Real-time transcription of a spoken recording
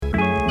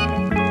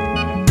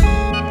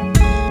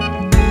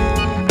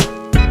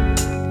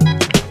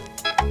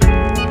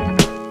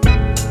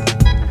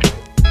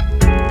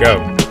Go.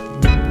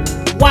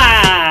 What's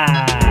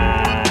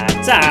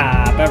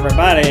up,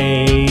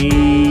 everybody?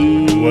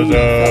 What's I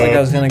felt like up? I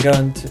was gonna go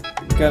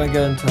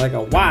into like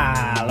a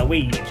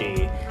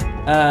Waluigi.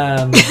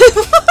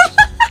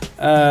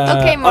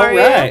 Okay,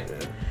 Mario. All right.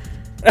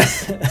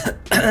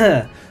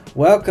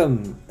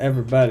 Welcome,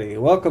 everybody.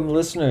 Welcome,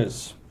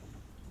 listeners.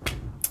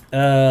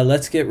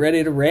 Let's get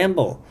ready to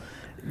ramble.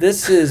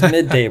 This is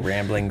Midday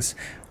Ramblings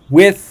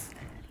with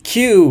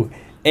Q,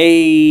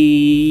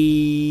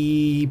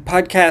 a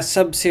podcast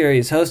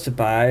subseries hosted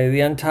by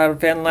the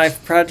Untitled Fan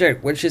Life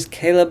Project, which is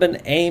Caleb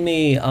and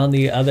Amy on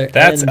the other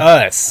That's end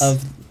us.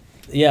 of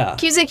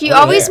Cusick, you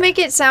over always there. make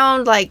it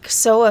sound like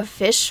so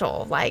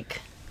official,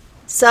 like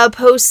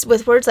sub-host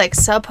with words like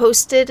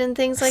sub-hosted and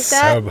things like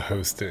that.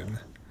 Sub-hosted.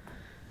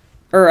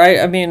 Or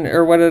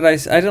or what did I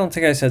say? I don't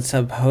think I said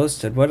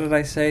sub-hosted. What did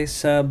I say?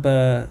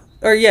 Sub-hosted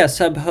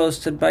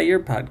by your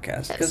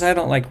podcast. Because I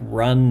don't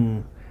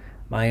run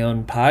my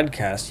own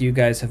podcast. You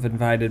guys have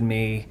invited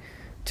me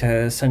to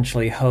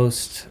essentially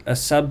host a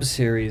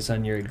sub-series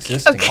on your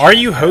existing. Okay. Are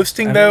you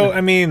hosting though?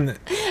 I mean,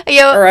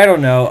 Or I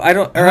don't know. I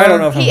don't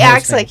know if He I'm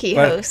acts hosting, like he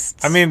but-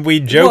 hosts. we Well,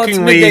 it's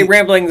jokingly. Midday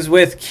Ramblings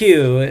with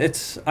Q.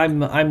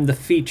 I'm the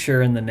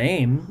feature in the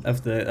name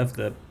of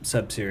the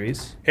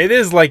sub-series. It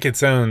is like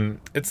its own.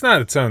 It's not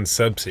its own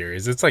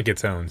sub-series. It's like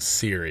its own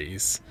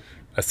series.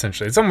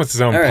 Essentially, it's almost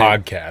its own All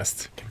right.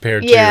 podcast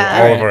compared Yeah.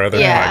 to all of our other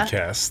Yeah.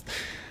 podcasts.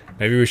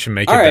 Maybe we should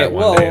make it All right, that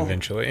one day well-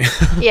 eventually.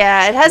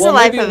 Yeah, it has Well, a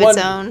life maybe of its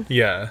one- own.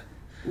 Yeah.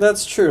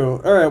 That's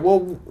true. All right.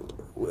 Well,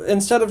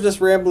 instead of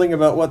just rambling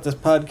about what this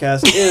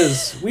podcast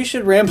is, we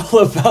should ramble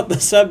about the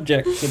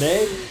subject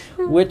today,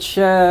 which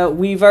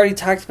we've already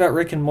talked about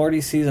Rick and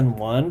Morty season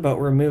 1, but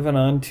we're moving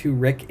on to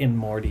Rick and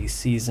Morty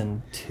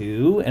season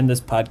 2. And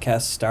this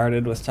podcast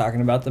started with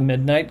talking about the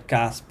Midnight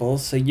Gospel,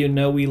 so you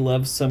know we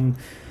love some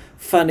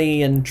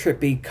funny and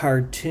trippy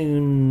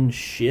cartoon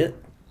shit.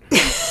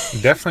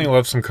 Definitely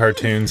love some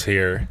cartoons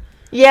here.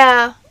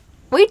 Yeah,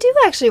 we do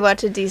actually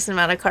watch a decent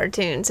amount of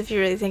cartoons if you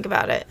really think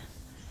about it.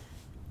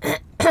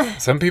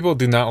 Some people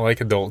do not like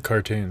adult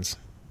cartoons.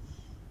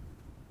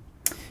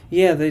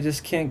 Yeah, they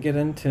just can't get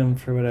into them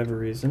for whatever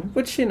reason,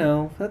 which,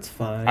 that's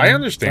fine. I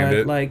understand But,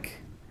 it.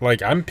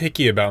 Like, I'm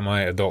picky about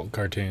my adult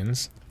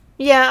cartoons.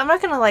 Yeah, I'm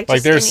not gonna like. Like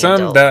just there's any some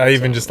adult that I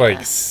even cartoon, just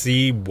yeah.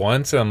 see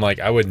once and I'm like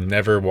I would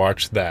never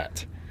watch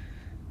that.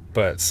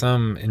 But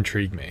some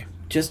intrigue me.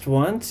 just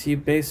once, you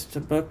based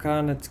a book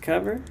on its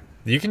cover?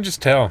 You can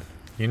just tell.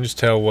 You can just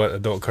tell what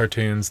adult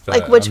cartoons that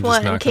Like which I'm just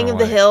one? not King gonna of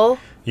the like. Hill.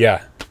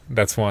 Yeah,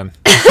 that's one.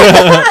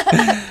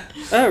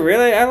 Oh,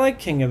 really? I like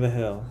King of the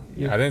Hill.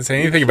 I didn't say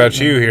anything about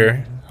you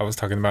here. I was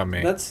talking about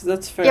me.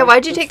 That's fair. Yeah,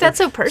 why'd you That's take fair. that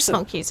so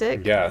personal,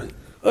 Cusick? Yeah.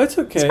 Oh, it's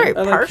okay. very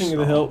I like King of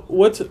the personal. Hill.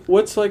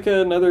 What's like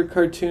another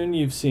cartoon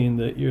you've seen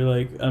that you're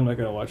like, I'm not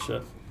gonna watch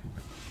that?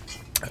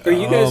 Or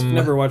you guys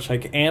never watched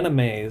like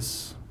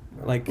animes,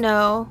 like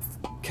No,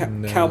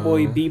 No.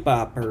 Cowboy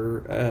Bebop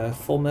or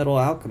Full Metal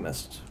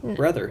Alchemist,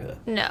 Brotherhood.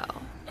 no.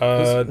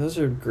 Those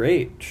are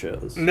great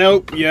shows.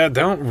 Nope. Yeah,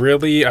 don't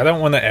really. I don't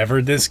want to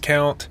ever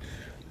discount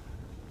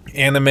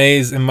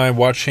animes in my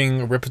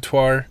watching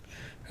repertoire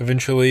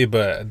eventually,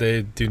 but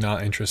they do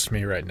not interest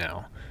me right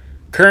now.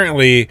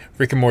 Currently,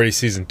 Rick and Morty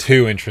season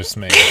 2 interests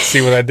me.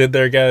 See what I did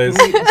there, guys?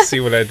 See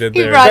what I did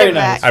He there? brought Very it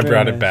nice. back. I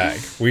brought Very it back.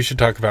 We should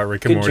talk about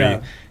Rick and Good Morty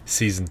job.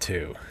 season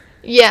 2.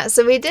 Yeah,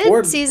 so we did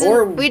Or season.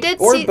 or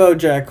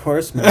BoJack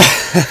Horseman.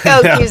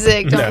 Oh,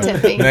 Cusick, don't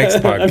tempt me. Next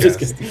podcast. I'm just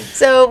kidding.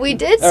 So we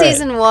did All right.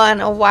 season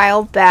 1 a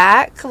while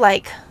back,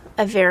 like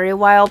a very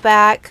while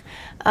back.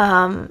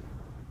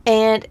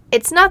 And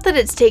it's not that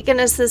it's taken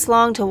us this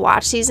long to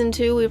watch season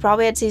 2. We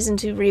probably had season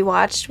 2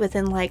 rewatched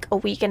within like a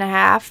week and a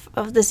half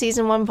of the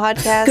season 1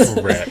 podcast.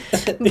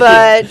 Correct.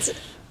 But,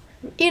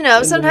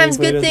 then sometimes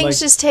we good waited, things like-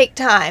 just take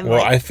time. Well,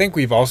 like- I think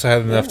we've also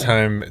had enough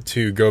time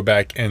to go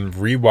back and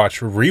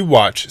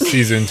rewatch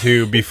season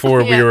 2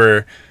 before we Yeah.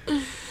 were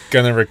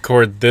gonna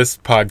record this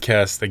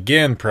podcast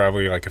again,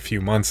 probably like a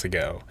few months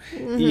ago.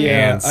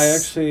 Yeah, And I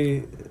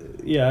actually,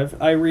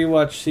 I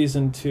rewatched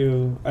season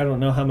 2. I don't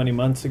know how many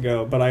months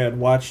ago, but I had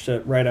watched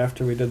it right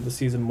after we did the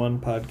season 1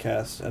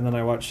 podcast, and then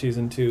I watched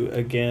season 2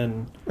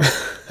 again,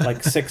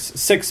 like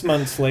six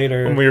months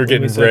later. When we were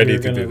getting said ready were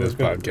to gonna do this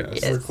record-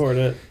 podcast. Yes. record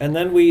it, and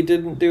then we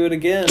didn't do it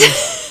again.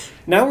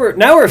 Now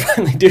we're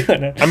finally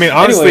doing it. I mean,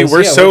 honestly, Anyways,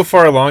 we're yeah, so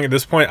far along at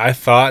this point. I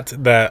thought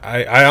that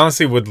I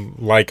honestly would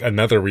like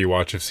another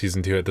rewatch of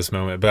season 2 at this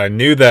moment, but I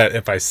knew that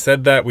if I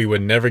said that, we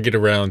would never get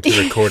around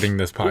to recording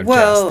this podcast.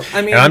 Well,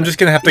 I mean, and I'm just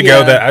gonna have to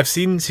yeah. go that I've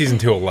seen season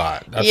 2 a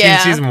lot. I've Yeah.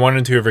 seen season 1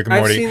 and 2 of Rick and I've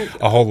Morty seen-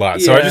 a whole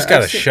lot. So I yeah, just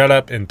gotta I've seen- shut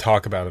up and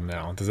talk about them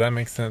now. Does that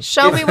make sense?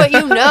 show me what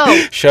you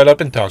know. Shut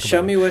up and talk show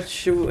about me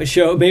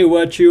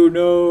what you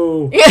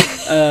know.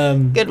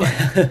 Good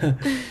one.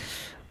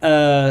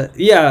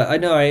 Yeah, I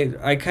know.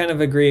 I kind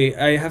of agree.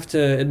 I have to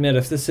admit,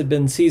 if this had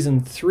been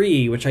season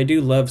 3, which I do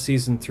love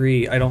season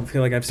 3, I don't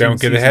feel like I've seen. Don't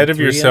get season ahead of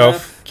 3 yourself,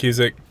 enough.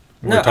 Cusick.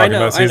 We're No, talking I know,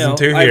 about season I know.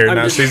 2 I'm here,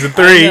 not just- season I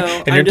 3, know,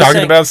 and I'm you're just talking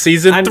saying- about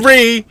season I'm-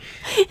 3.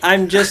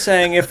 I'm just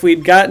saying, if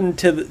we'd gotten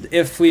to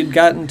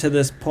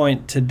this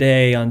point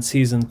today on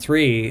season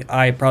 3,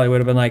 I probably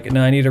would have been like,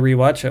 no, I need to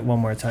rewatch it one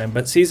more time.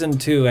 But season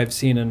 2, I've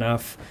seen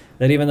enough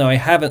that even though I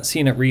haven't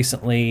seen it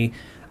recently,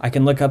 I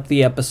can look up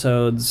the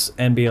episodes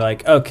and be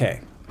like,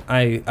 okay,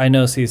 I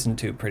know season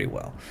 2 pretty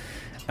well.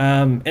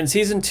 And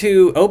season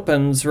 2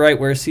 opens right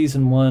where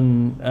season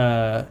 1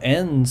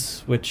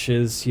 ends, which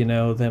is,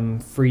 them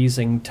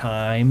freezing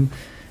time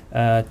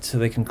so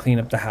they can clean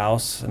up the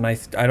house. And I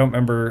don't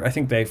remember, I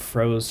think they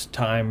froze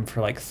time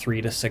for like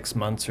 3 to 6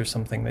 months or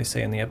something, they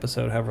say in the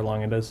episode, however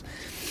long it is.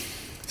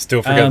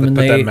 Still forgot to and put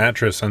that they-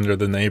 mattress under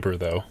the neighbor,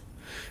 though,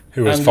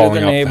 who was Under falling the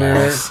off the neighbor.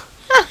 house.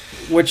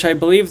 Which I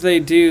believe they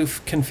do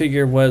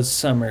configure was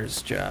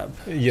Summer's job.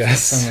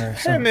 Yes.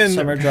 Summer,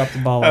 Summer dropped the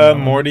ball on that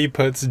one. Morty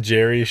puts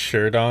Jerry's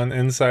shirt on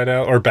inside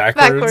out, or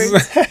backwards.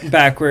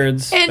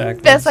 Backwards. And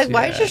backwards, Beth's like,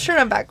 why is yeah. your shirt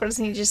on backwards?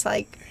 And he just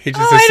like, He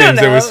just "Oh, I don't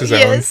assumes it was know." his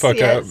Yes, own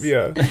fuck up.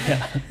 yes.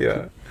 Yeah.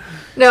 Yeah.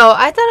 No,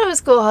 I thought it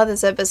was cool how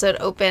this episode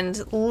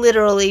opened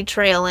literally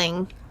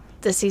trailing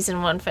the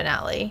season 1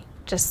 finale.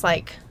 Just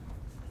like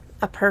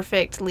a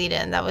perfect lead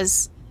in. That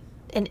was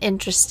an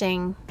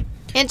interesting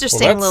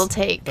little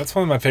take. That's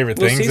one of my favorite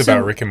Well, things season-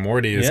 about Rick and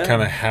Morty is Yeah.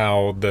 kind of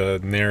how the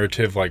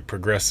narrative like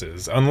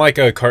progresses. Unlike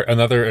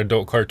another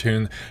adult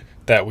cartoon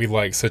that we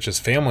like, such as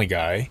Family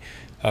Guy,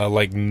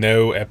 like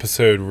no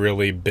episode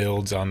really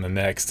builds on the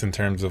next in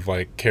terms of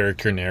like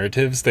character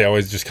narratives. They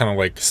always just kind of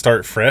like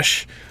start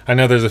fresh. I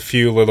know there's a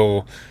few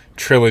little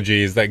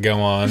trilogies that go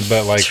on,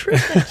 but like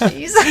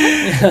Trilogies.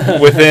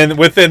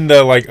 within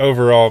the like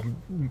overall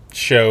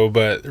show,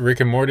 but Rick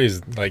and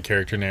Morty's like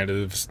character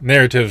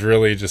narratives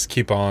really just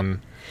keep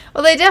on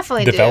Well, they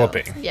definitely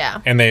developing. do.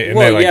 Yeah. and they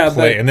Well, like yeah,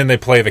 play but- and then they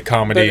play the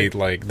comedy, but-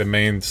 like the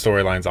main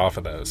storylines off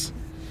of those.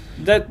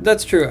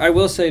 That's true. I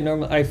will say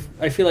normally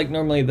I feel like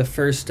normally the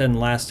first and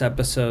last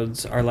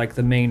episodes are like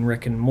the main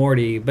Rick and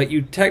Morty, but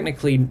you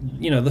technically,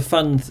 the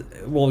fun,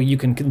 well, you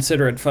can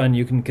consider it fun,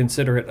 you can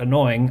consider it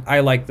annoying.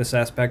 I like this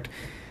aspect.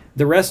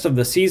 The rest of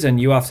the season,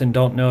 you often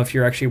don't know if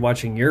you're actually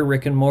watching your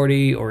Rick and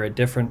Morty or a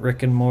different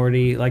Rick and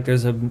Morty. Like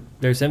there's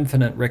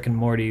infinite Rick and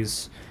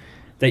Mortys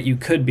that you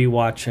could be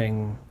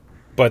watching.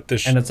 But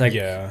And it's like-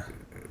 yeah,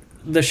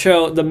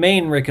 The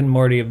main Rick and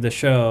Morty of the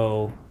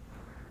show,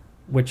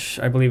 which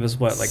I believe is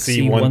what, like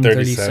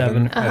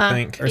C-137, C-137 I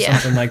think, or Yeah.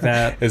 something like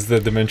that. is the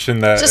dimension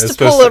that Just is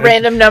to pull supposed a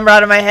random number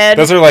out of my head.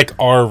 Those are like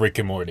our Rick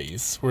and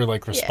Mortys. We're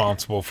like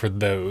responsible for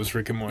those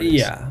Rick and Mortys.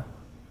 Yeah.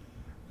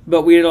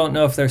 But we don't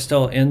know if they're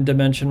still in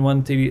Dimension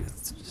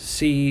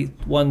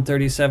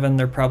C-137.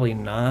 They're probably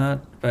not.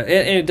 But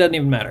it doesn't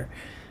even matter.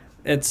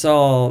 That's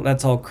all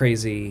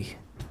crazy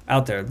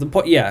out there.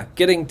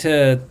 Getting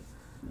to...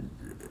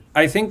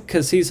 I think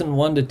because season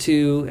 1 to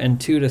 2 and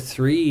 2 to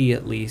 3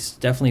 at least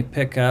definitely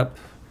pick up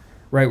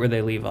right where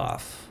they leave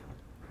off.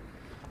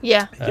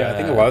 Yeah. Yeah, I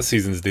think a lot of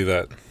seasons do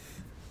that.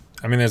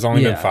 I mean, there's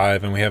only been Yeah.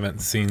 5, and we haven't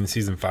seen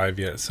season 5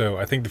 yet. So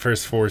I think the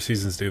first 4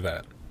 seasons do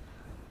that.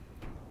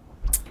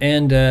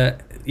 And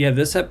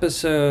this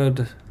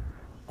episode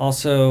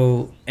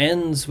also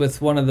ends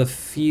with one of the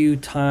few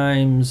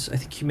times, I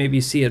think you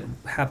maybe see it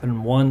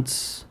happen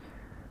once,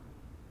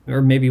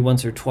 or maybe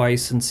once or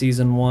twice in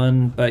season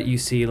 1, but you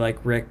see like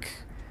Rick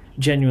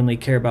genuinely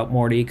care about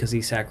Morty because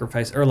he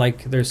sacrificed, or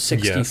like there's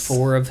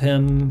 64 of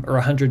him or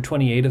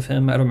 128 of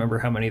him. I don't remember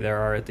how many there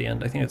are at the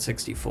end. I think it's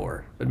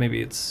 64, but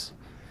maybe it's...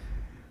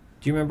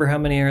 Do you remember how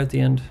many are at the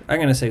end? I'm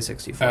going to say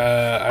 64.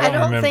 I don't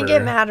remember. think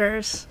it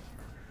matters.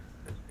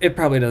 It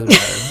probably doesn't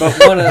matter,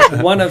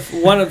 but one of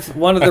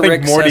the I think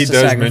Ricks Morty has to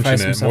does sacrifice mention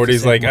it. himself to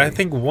Morty's save like, Morty. I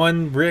think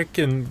one Rick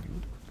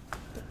and...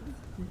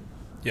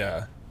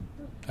 Yeah.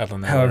 I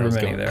don't know. where However I was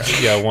many going. there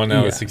are. Yeah, one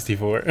out Yeah. of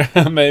 64,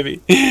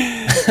 maybe.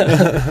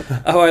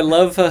 Oh, I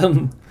love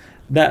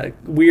that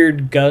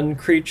weird gun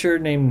creature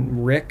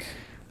named Rick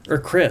or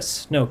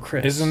Chris. No,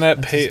 Chris. Isn't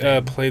that That's his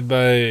name. played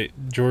by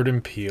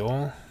Jordan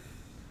Peele?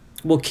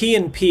 Well, Key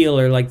and Peele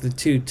are like the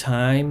two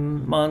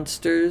time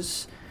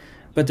monsters,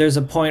 but there's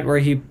a point where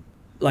he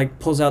like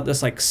pulls out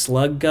this like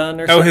slug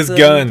gun or something. Oh, his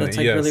gun. That's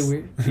like yes. really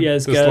weird. Yeah,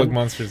 his the gun. slug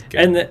monster's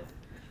gun. And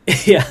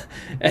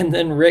and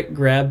then Rick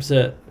grabs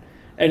it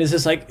and is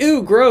just like,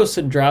 ooh, gross,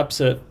 and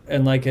drops it,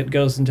 and like it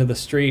goes into the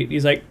street.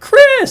 He's like,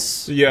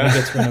 Chris! Yeah. And he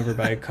gets run over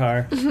by a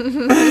car.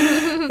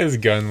 His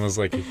gun was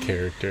like a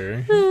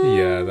character.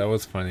 Yeah, that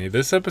was funny.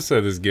 This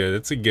episode is good.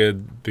 It's a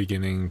good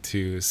beginning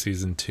to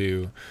season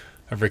 2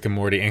 of Rick and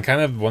Morty, and kind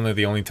of one of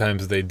the only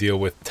times they deal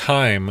with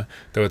time,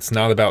 though it's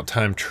not about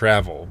time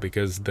travel,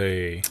 because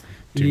they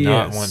do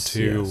not Yes, want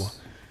to yes.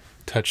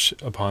 touch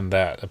upon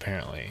that,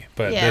 apparently.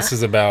 But Yeah. this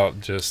is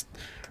about just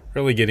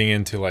really getting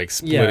into like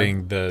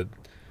splitting the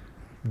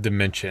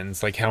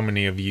dimensions, like how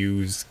many of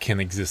yous can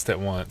exist at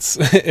once.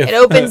 It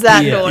opens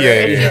that Yeah. door Yeah,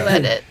 if yeah. you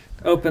let it.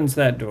 Opens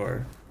that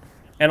door.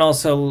 And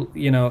also,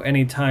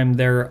 anytime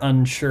they're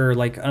unsure,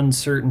 like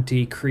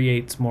uncertainty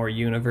creates more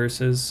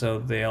universes, so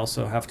they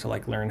also have to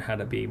like learn how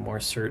to be more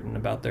certain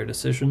about their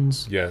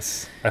decisions.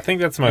 Yes, I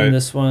think that's In my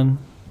this one,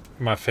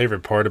 my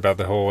favorite part about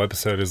the whole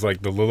episode is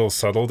like the little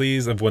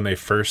subtleties of when they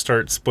first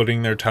start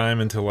splitting their time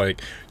into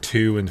like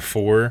 2 and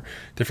 4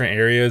 different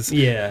areas.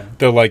 Yeah.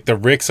 The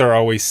Ricks are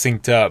always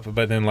synced up,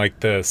 but then like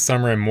the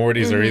Summer and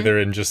Mortys are either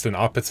in just in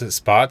opposite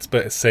spots,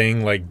 but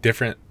saying like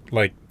different,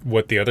 like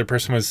what the other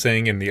person was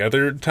saying in the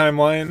other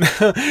timeline,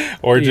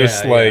 or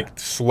just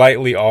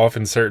slightly off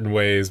in certain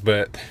ways.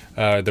 But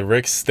the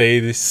Ricks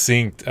stay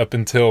synced up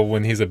until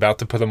when he's about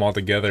to put them all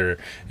together,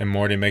 and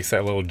Morty makes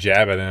that little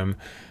jab at him.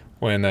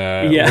 When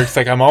Rick's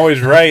like, I'm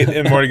always right,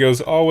 and Morty goes,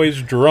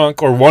 always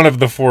drunk, or one of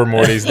the 4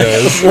 Mortys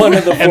does. One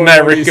of the 4 and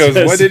that Mortys Rick goes,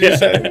 says, what did you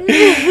say?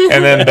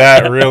 And then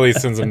that really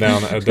sends him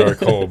down a dark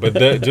hole.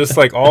 But just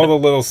like all the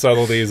little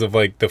subtleties of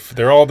like,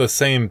 they're all the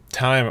same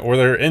time, or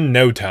they're in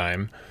no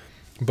time,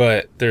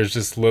 but there's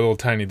just little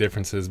tiny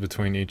differences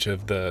between each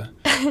of the,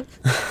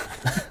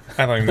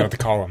 I don't even know what to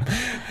call them,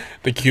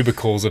 the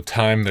cubicles of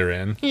time they're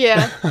in.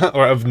 Yeah.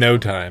 Or of no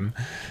time.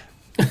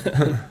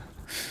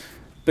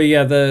 But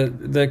yeah,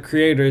 the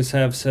creators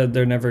have said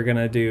they're never going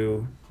to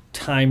do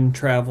time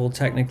travel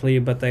technically,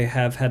 but they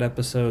have had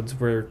episodes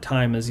where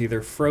time is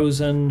either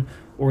frozen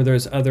or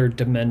there's other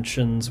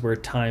dimensions where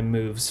time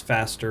moves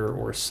faster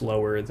or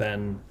slower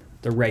than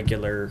the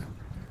regular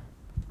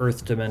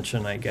Earth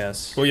dimension, I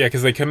guess. Well, yeah,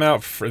 because they come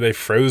out, they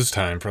froze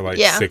time for like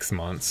 6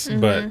 months,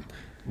 but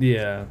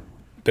yeah,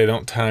 they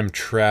don't time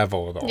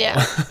travel at all.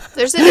 Yeah,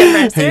 there's a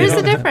difference. There is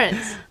a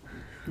difference.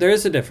 There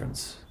is a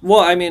difference.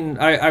 Well, I mean,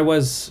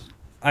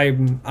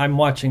 I'm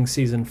watching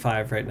season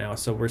 5 right now,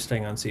 so we're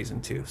staying on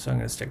season 2, so I'm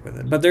going to stick with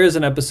it. But there is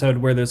an episode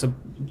where there's a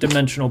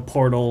dimensional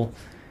portal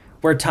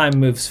where time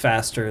moves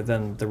faster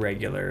than the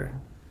regular.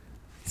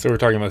 So we're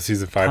talking about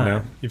season 5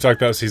 now? You've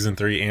talked about season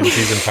 3 and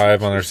season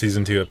 5 on our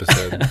season 2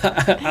 episode.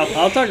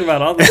 I'll talk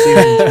about all the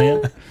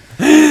seasons,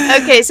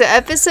 man. Okay, so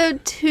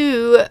episode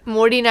 2,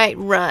 Morty Night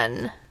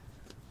Run.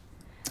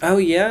 Oh,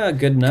 yeah.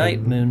 Good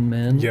night, Moon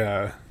Men.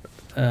 Yeah.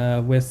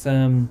 With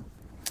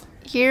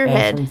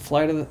Gearhead. from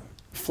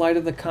Flight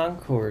of the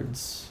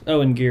Conchords.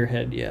 Oh, and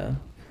Gearhead, yeah.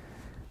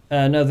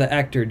 No, the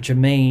actor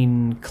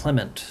Jermaine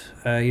Clement.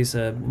 He's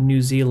a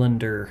New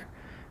Zealander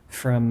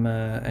from,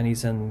 and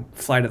he's in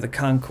Flight of the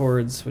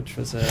Conchords, which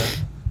was a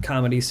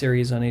comedy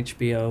series on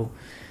HBO.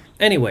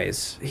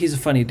 Anyways, he's a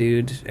funny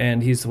dude,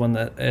 and he's the one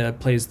that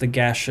plays the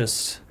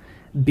gaseous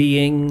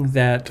being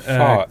that.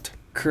 Fought.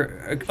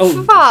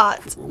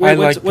 Fought. Wait,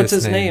 I what's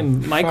his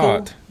name? Michael.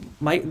 Fought.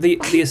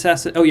 The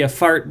assassin. Oh yeah,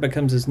 Fart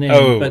becomes his name.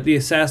 Oh, but the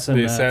assassin.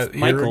 Here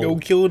Michael. we go,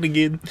 kill it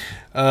again.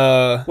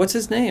 What's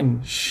his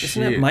name?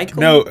 Isn't it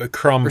Michael? No,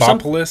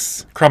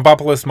 Krombopolis.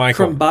 Krombopolis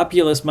Michael.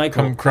 Krombopolis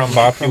Michael.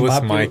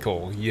 Krombopolis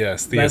Michael.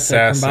 Yes, the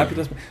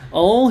assassin.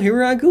 Oh,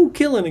 here I go,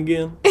 killing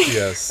again.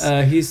 Yes.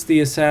 He's the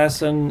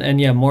assassin, and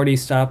yeah, Morty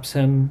stops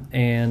him,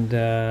 and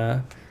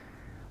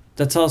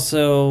that's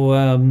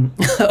also.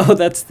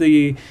 That's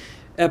the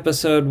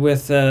episode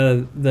with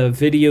the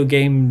video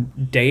game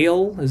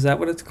Dale. Is that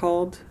what it's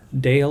called?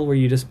 Dale, where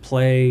you just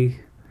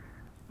play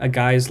a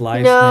guy's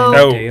life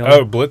named Dale.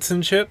 Oh, Blitz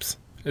and Chips?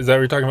 Is that what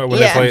you're talking about when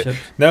they play it?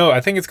 No,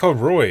 I think it's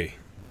called Roy.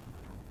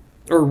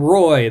 Or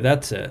Roy,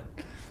 that's it.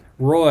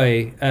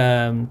 Roy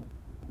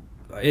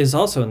is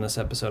also in this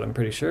episode, I'm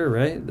pretty sure,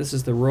 right? This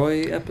is the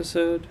Roy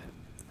episode?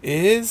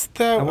 Is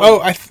that...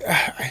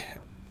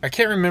 I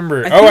can't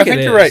remember. I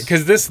think you're right,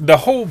 because the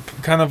whole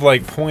kind of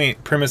like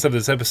premise of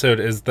this episode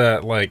is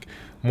that like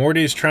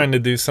Morty's trying to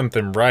do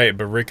something right,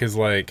 but Rick is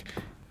like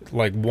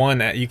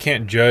you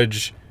can't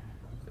judge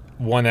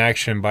one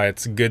action by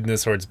its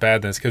goodness or its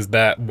badness, because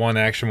that one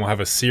action will have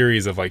a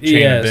series of like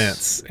chain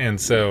events,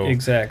 and so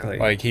exactly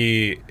like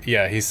he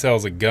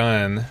sells a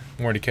gun.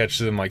 Morty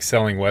catches him like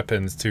selling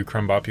weapons to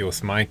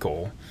Krombopolis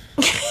Michael.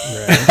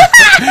 Right.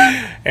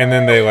 And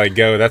then they like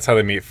go. That's how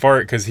they meet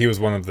Fart, because he was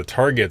one of the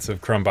targets of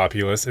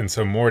Krombopolis, and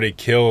so Morty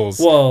kills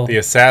the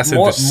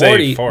assassin to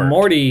save Fart.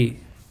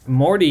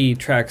 Morty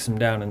tracks him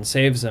down and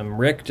saves him.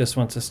 Rick just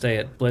wants to stay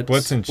at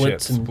Blitz and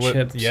Chips.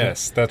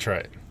 Yes, that's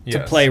right. Yes.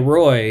 To play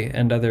Roy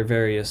and other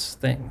various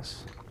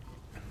things.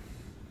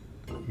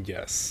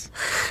 Yes.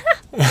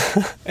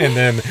 And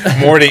then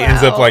Morty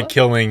ends up like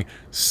killing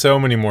so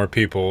many more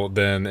people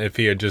than if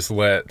he had just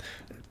let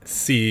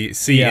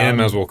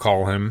CM, as we'll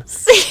call him,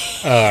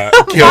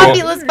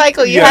 Fabulous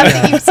Michael, you have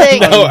to keep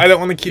saying it. No, I don't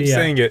want to keep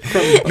saying it.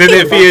 Then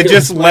if he had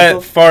just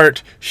let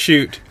Fart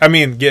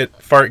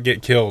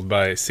get killed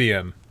by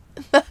CM.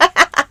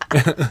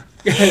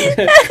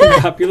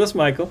 Populous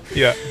Michael.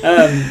 Yeah.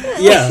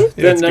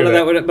 Then none of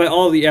that would. But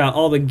all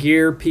the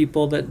gear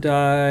people that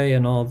die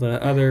and all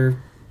the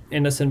other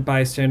innocent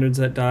bystanders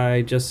that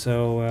die, just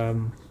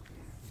so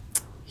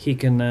he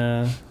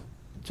can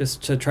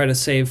just to try to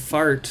save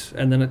Fart,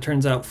 and then it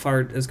turns out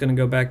Fart is going to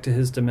go back to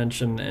his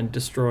dimension and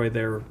destroy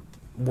their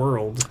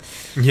world.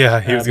 Yeah,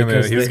 he was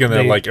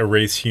gonna like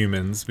erase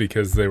humans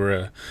because they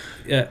were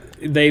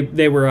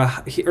they were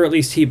or at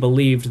least he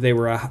believed they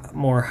were a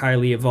more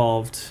highly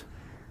evolved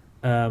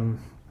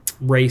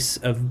race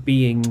of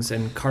beings,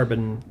 and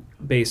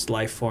carbon-based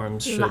life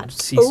forms should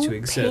cease to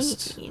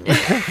exist.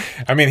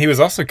 I mean, he was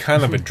also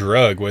kind of a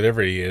drug,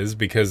 whatever he is,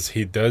 because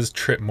he does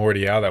trip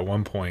Morty out at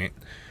one point,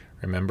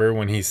 Remember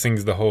when he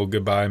sings the whole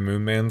Goodbye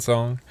Moon Man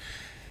song?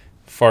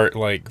 Fart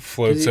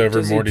floats over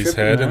does he Morty's trip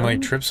him head and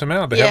out? trips him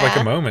out. They have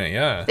Yeah. a moment,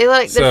 yeah.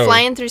 They're So-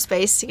 flying through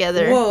space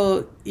together.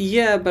 Well,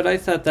 yeah, but I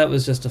thought that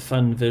was just a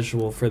fun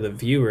visual for the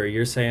viewer.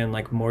 You're saying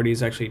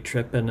Morty's actually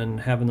tripping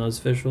and having those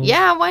visuals?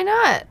 Yeah, why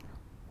not?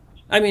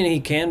 I mean, he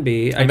can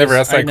be. I never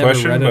asked that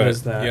question, read it but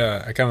as that.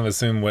 yeah, I kind of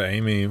assumed what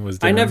Amy was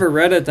I doing. never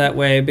read it that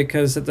way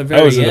because at the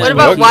very is it end. a What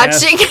about book?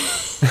 watching?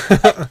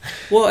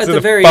 Well, Is at it the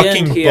a very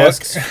fucking end, he book?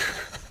 asks.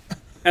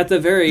 At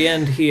the very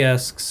end, he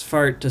asks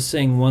Fart to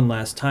sing one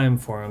last time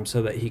for him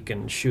so that he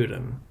can shoot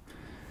him.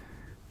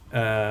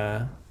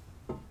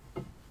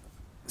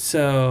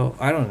 So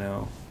I don't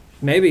know.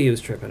 Maybe he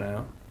was tripping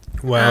out.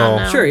 Well, I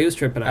don't know. Sure, he was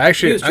tripping out. He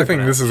actually, was I tripping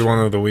think out, this is sure. one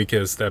of the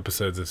weakest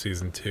episodes of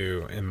season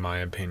 2, in my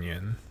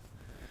opinion.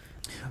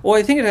 Well,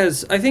 I think it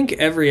has. I think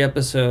every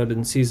episode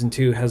in season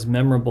 2 has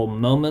memorable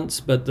moments,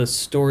 but the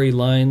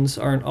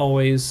storylines aren't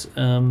always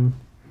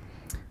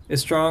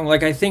as strong.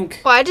 I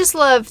think. Well, I just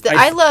love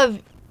I I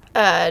love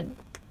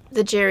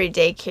the Jerry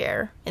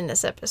daycare in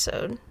this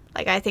episode.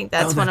 I think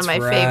that's one of my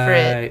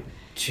favorite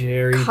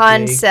Jerry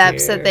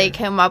concepts that they Daycare.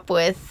 come up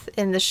with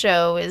in the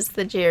show is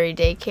the Jerry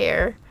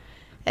daycare.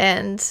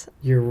 And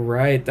You're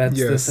right. That's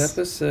Yes, this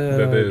episode.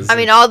 that is. I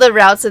mean all the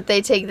routes that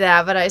they take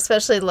that, but I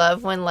especially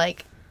love when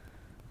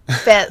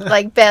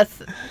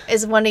Beth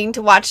is wanting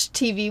to watch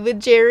TV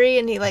with Jerry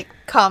and he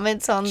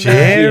comments on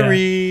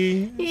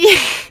Jerry!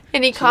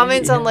 and he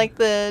comments on yeah.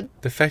 the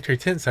The factory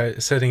tint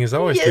setting is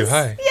always yes, too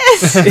high.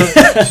 Yes.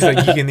 She's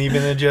like, you can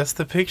even adjust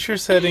the picture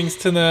settings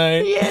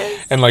tonight.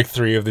 Yes. And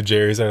 3 of the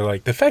Jerrys are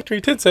like, the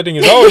factory tint setting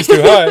is always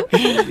too high.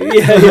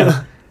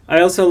 Yeah. I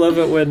also love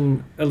it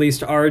when at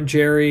least our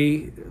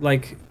Jerry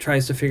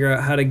tries to figure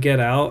out how to get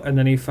out, and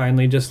then he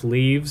finally just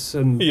leaves,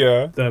 and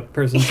Yeah. the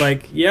person's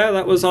like, "Yeah,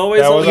 that was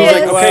always." That was He's like,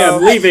 always "Okay, allowed."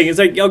 I'm leaving." He's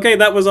like, "Okay,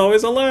 that was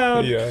always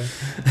allowed." Yeah.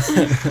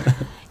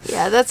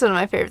 Yeah, that's one of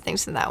my favorite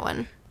things in that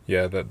one.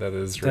 Yeah, that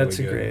is really That's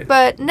a good. great.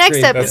 But next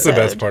Great. episode That's the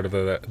best part of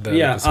the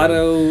Yeah,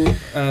 episode.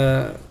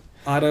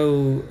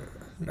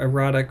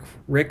 autoerotic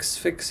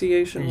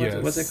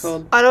Rick's-fixiation. What's it Yes.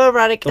 called?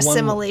 autoerotic The one-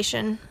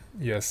 assimilation.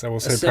 Yes, I will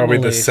say probably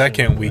the Assimilation.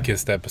 second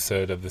weakest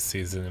episode of the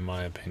season, in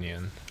my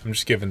opinion. I'm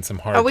just giving some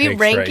hard Are we takes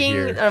ranking?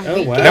 right here.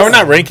 Oh, wow. No, we're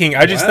not ranking.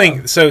 I just Wow.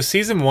 think so.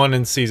 Season 1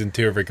 and season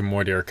 2 of Rick and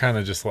Morty are kind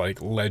of just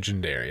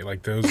legendary.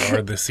 Those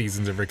are the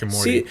seasons of Rick and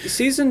Morty.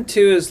 Season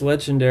 2 is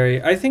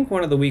legendary. I think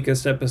one of the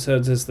weakest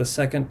episodes is the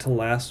second to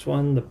last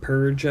one, the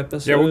Purge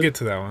episode. Yeah, we'll get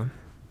to that one.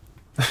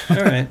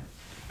 All right.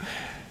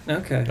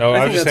 Okay. Oh,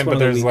 I was think just that's saying, one but of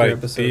the there's weaker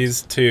episodes.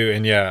 these two,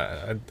 and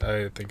yeah,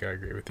 I think I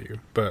agree with you,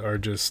 but are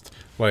just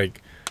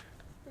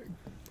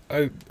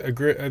a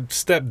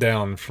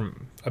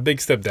big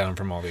step down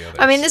from all the others.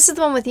 I mean, this is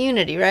the one with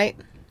Unity, right?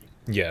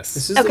 yes,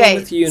 This is the one Okay,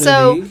 with Unity.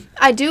 so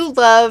I do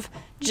love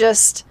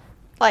just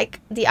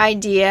the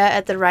idea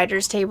at the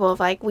writers' table of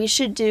we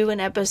should do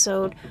an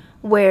episode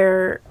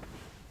where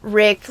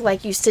Rick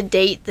used to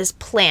date this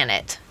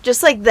planet,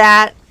 just like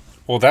that.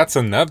 well, that's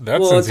enough.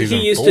 That's well, in season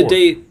he used 4. to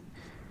date.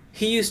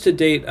 He used to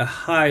date a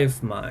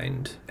hive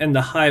mind, and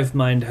the hive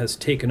mind has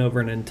taken over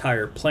an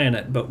entire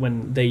planet. But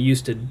when they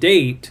used to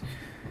date,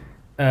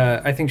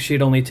 I think she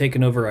had only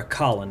taken over a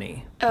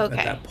colony Okay.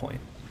 at that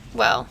point.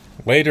 Well,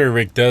 Later,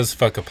 Rick does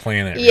fuck a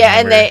planet. yeah,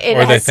 remember? and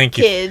Or it they has think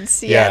he-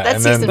 kids. Yeah, yeah, that's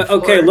and then- season But 4.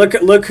 okay,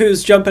 look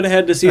who's jumping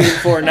ahead to season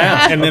 4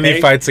 now. and then okay?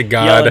 he fights a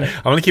god. Yelling.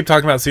 I want to keep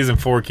talking about season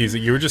 4, Keys.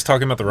 You were just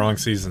talking about the wrong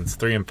seasons,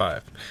 3 and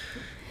 5.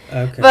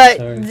 Okay, But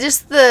sorry.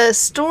 just the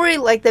story,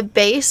 the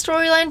base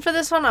storyline for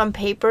this one on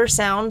paper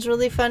sounds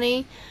really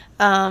funny.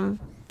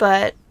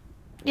 But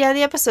yeah,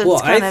 the episode's Well,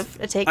 kind of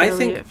a take I it or leave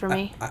think- it for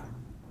me.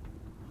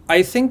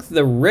 I think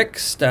the Rick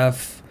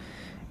stuff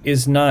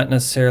is not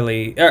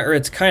necessarily, or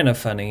it's kind of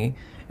funny,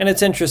 and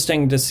it's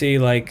interesting to see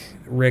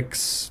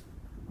Rick's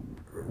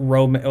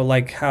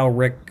how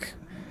Rick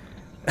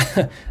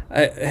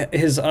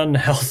his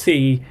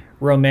unhealthy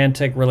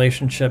romantic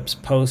relationships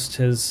post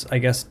his, I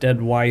guess,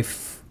 dead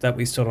wife that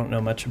we still don't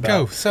know much about.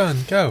 Go, son,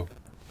 go.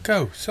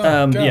 Go,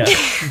 son, go. Yeah,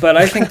 but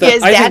I think He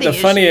has the daddy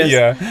issues. funniest.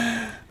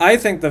 Yeah. I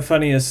think the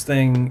funniest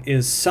thing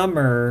is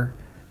Summer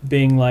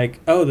being like,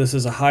 "Oh, this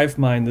is a hive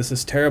mind. This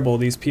is terrible.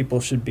 These people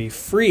should be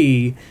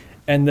free."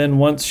 And then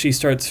once she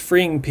starts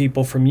freeing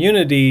people from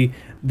Unity,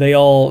 they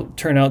all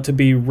turn out to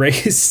be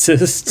racists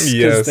because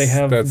Yes, they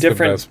have that's the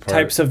different best part.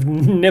 types of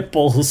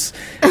nipples,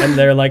 and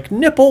they're like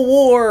nipple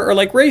war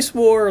or race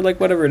war or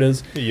whatever it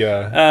is.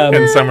 Yeah.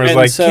 And Summer's and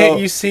like, so- can't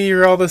you see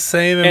you're all the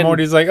same? And, and-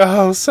 Morty's like,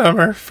 oh,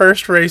 Summer,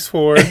 first race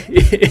war. That's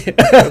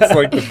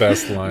the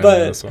best line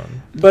But- in this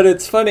one. But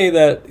it's funny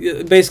that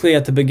basically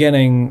at the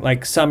beginning,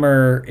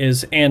 Summer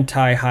is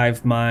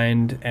anti-hive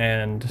mind,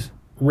 and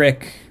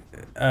Rick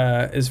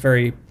is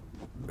very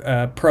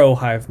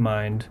pro-hive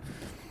mind.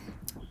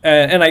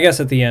 And I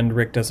guess at the end,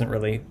 Rick doesn't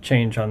really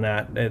change on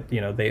that.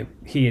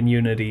 He and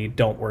Unity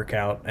don't work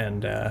out,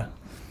 and I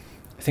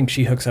think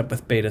she hooks up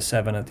with Beta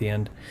 7 at the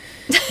end.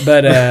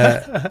 But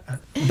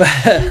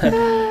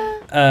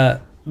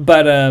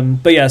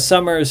but yeah,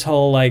 Summer's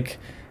whole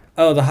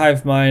oh, the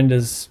hive mind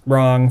is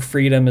wrong,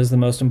 freedom is the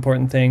most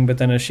important thing, but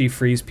then as she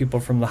frees people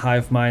from the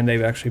hive mind,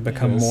 they actually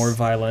become Yes. more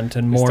violent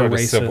and They more start a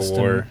civil racist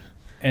war.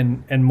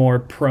 and more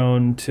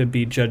prone to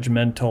be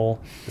judgmental.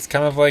 It's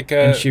kind of like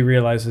And she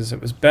realizes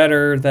it was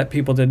better that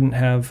people didn't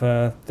have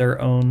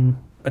their own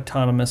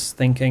autonomous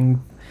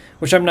thinking,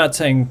 which I'm not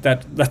saying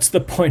that that's the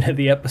point of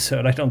the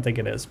episode. I don't think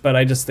it is, but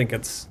I just think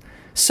it's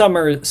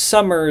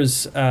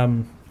Summer's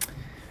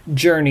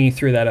journey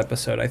through that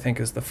episode, I think,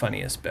 is the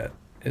funniest bit,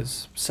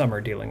 is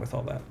Summer dealing with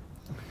all that.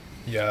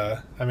 Yeah,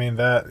 I mean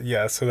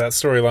so that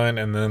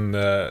storyline, and then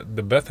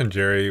the Beth and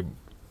Jerry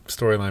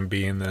storyline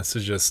being this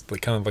is just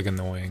like kind of like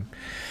annoying,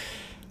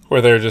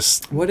 where they're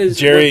just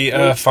Jerry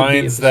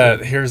finds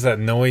that here's that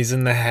noise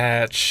in the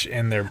hatch,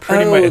 and they're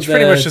pretty much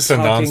just a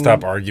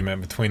nonstop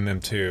argument between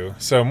them two.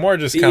 So more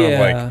just kind of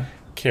like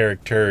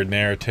character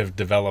narrative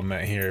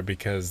development here,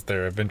 because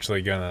they're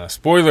eventually gonna,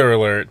 spoiler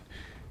alert,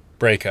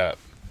 break up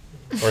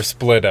or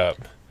split up.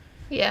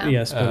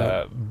 Yeah. Split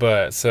up.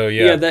 But so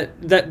yeah,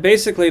 that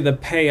basically the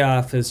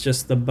payoff is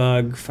just the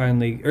bug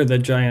finally, or the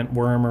giant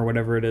worm or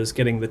whatever it is,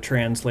 getting the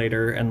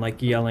translator and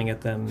like yelling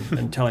at them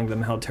and telling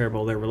them how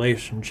terrible their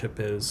relationship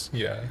is.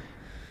 Yeah.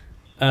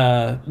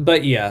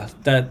 But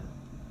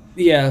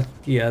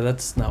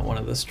that's not one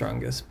of the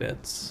strongest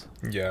bits.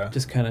 Yeah.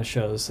 Just kind of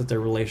shows that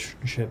their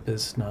relationship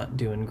is not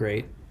doing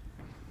great.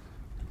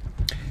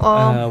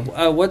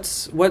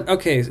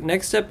 Okay,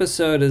 next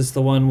episode is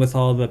the one with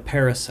all the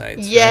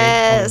parasites.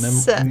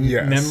 Yes. Right? All the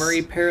Yes.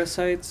 memory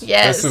parasites.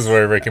 Yes. This is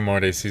where Rick and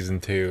Morty season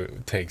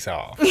 2 takes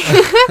off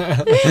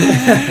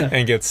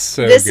and gets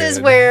so This good. is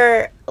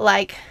where,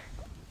 like,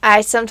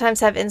 I sometimes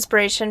have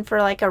inspiration for,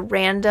 like, a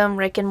random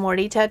Rick and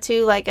Morty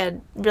tattoo, like a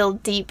real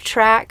deep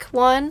track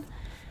one,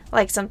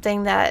 like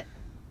something that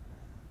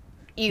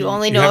you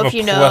only know if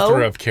you know. You have a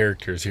plethora of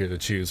characters here to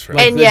choose from.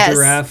 Like And the yes,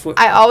 giraffe,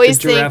 I always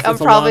the giraffe think I'm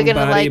with a probably long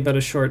gonna body like. but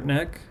a short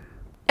neck.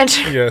 And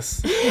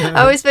Yes.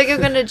 I always think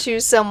I'm gonna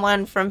choose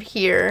someone from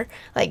here,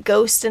 like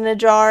Ghost in a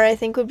Jar. I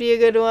think would be a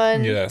good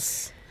one.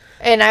 Yes.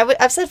 And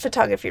I've said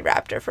Photography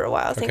Raptor for a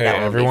while. I think that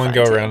one would be everyone fun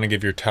go too. around and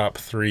give your top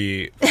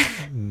 3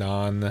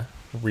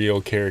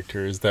 non-real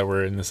characters that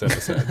were in this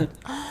episode.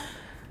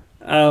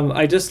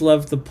 I just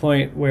love the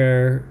point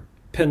where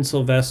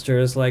Pencilvester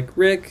is like,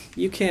 Rick,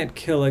 you can't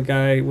kill a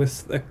guy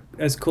with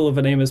as cool of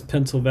a name as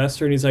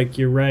Pencilvester. And he's like,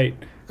 you're right.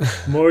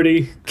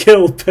 Morty,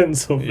 kill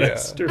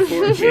Pencilvester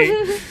for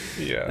me.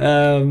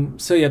 Yeah.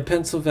 So yeah,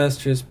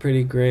 Pencilvester is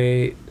pretty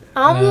great.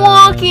 I'm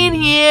walking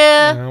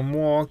here. I'm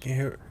walking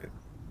here.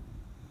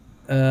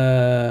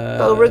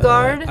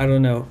 Beauregard? I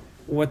don't know.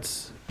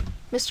 What's...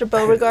 Mr.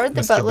 Beauregard,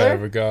 the Mr. butler.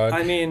 Beauregard.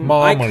 I mean, I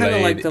Marmalade kind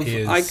of like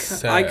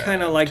is I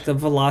kind of like the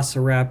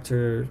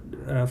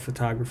Velociraptor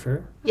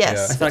photographer.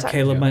 Yes. I thought photog-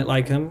 Caleb Yeah. might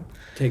like him.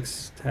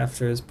 Takes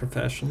after his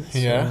profession. So.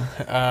 Yeah.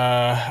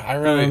 I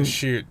really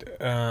shoot.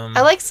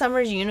 I like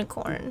Summer's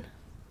unicorn.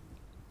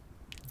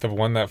 The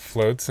one that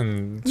floats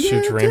and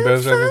shoots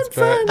rainbows out of its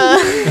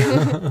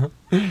back.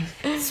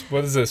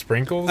 What is it?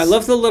 Sprinkles? I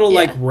love the little Yeah.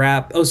 like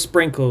rap. Oh,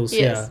 Sprinkles.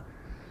 Yes.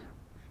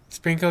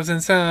 Sprinkles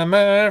in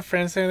summer,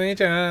 friends with each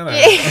other.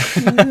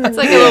 It's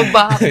like a little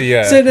bop.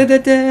 Yeah.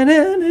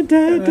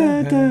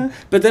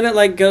 But then it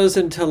like goes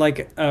into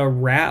like a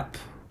rap.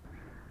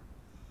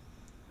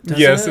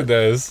 Doesn't Yes, it? it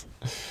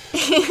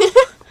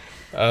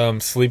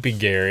does. Sleepy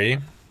Gary.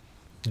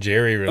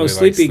 Jerry really likes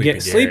Sleepy Gary.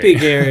 Sleepy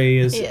Gary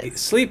is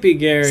Yes. Sleepy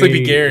Gary.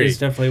 Sleepy Gary. is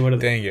definitely one of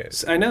the. Dang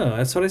it. I know,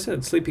 that's what I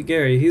said. Sleepy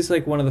Gary. He's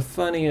like one of the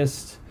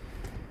funniest.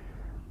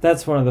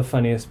 That's one of the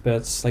funniest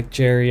bits. Like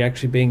Jerry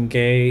actually being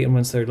gay, and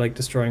once they're like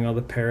destroying all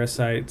the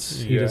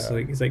parasites, he's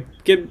like,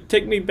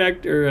 take me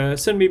back, or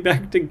send me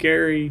back to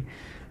Gary.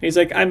 And he's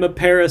like, I'm a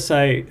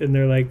parasite, and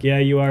they're like, yeah,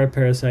 you are a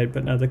parasite,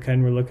 but not the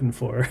kind we're looking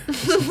for.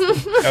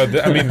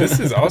 This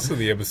is also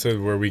the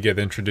episode where we get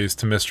introduced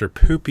to Mr.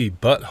 Poopy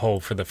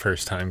Butthole for the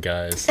first time,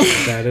 guys.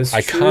 That is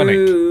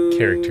Iconic true.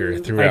 character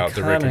throughout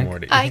the Rick and Iconic.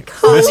 Morty.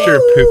 Iconic. Mr.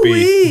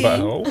 Poopy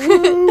Butthole.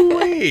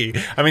 Woo-wee.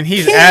 I mean,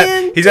 he's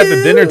at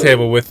the dinner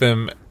table with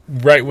them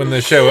right when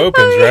the show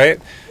opens, right?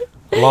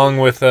 Along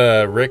with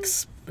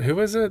Rick's. Who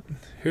was it?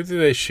 Who do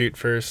they shoot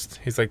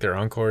first? He's like their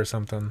uncle or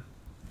something.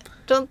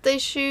 Don't they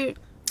shoot?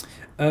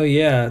 Oh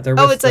yeah, they're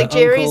Oh, with it's like the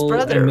Jerry's uncle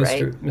brother, and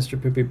right?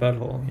 Mr. Poopy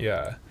Butthole.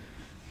 Yeah.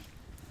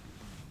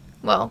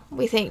 Well,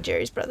 we think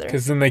Jerry's brother.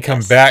 Because then they come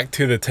Yes. back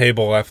to the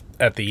table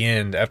at the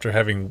end after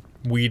having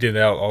weeded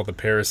out all the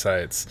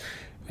parasites,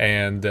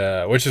 and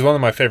which is one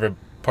of my favorite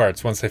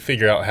parts. Once they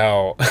figure out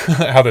how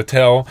to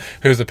tell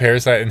who's a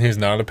parasite and who's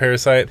not a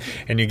parasite,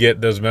 and you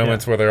get those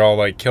moments where they're all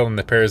like killing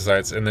the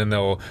parasites, and then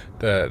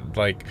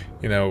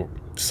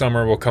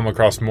Summer will come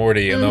across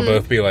Morty, and they'll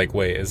both be like,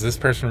 "Wait, is this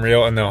person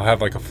real?" And they'll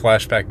have like a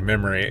flashback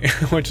memory,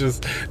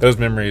 those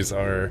memories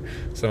are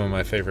some of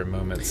my favorite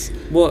moments.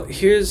 Well,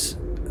 here's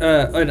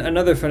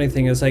another funny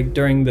thing is like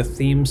during the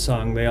theme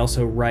song, they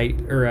also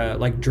write or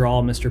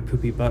draw Mr.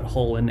 Poopy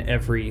Butthole in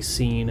every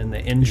scene in the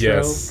intro.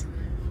 Yes.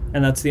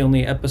 and that's the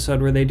only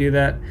episode where they do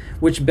that,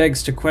 which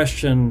begs to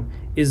question,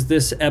 is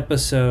this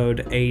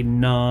episode a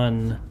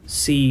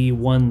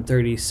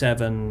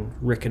non-C-137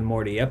 Rick and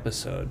Morty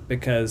episode?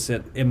 Because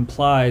it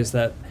implies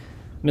that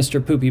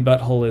Mr. Poopy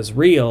Butthole is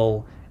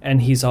real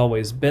and he's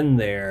always been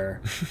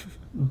there,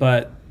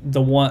 but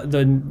the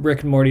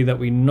Rick and Morty that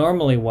we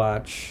normally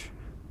watch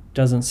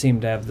doesn't seem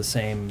to have the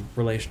same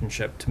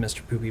relationship to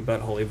Mr. Poopy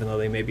Butthole, even though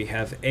they maybe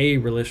have a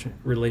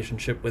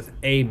relationship with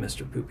a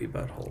Mr. Poopy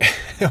Butthole.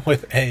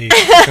 With a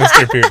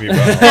Mr. Poopy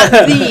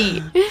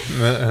Butthole.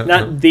 The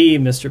Not the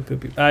Mr.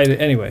 Poopy.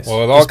 Anyways.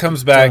 Well, it all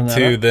comes back throwing that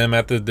to up. them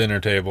at the dinner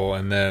table,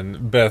 and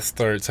then Beth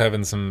starts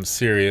having some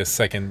serious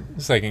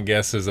second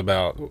guesses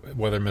about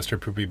whether Mr.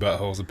 Poopy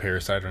Butthole is a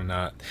parasite or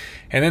not,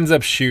 and ends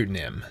up shooting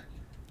him.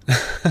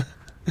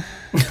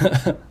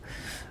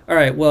 All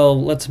right, well,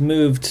 let's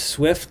move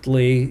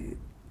swiftly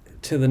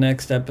to the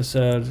next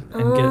episode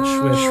and get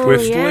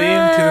Swiftly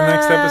into the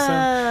next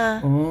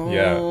episode? Oh,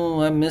 Yeah.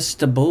 I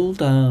missed a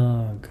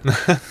bulldog.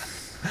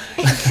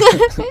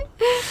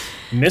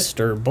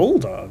 Mr.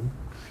 Bulldog.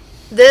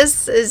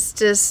 This is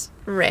just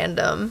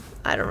random.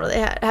 I don't really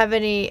have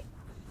any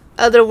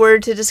other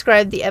word to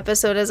describe the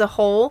episode as a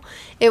whole.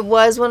 It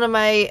was one of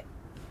my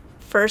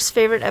first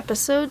favorite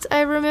episodes,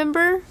 I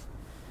remember.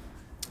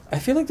 I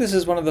feel like this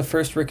is one of the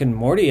first Rick and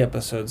Morty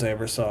episodes I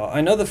ever saw.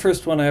 I know the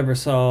first one I ever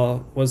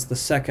saw was the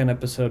second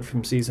episode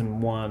from season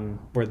 1,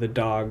 where the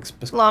dogs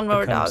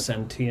Lawnmower become dog.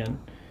 sentient.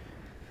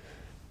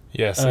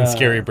 Yes, and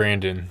Scary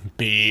Brandon.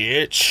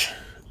 Bitch.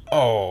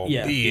 Oh,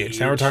 Yeah, bitch.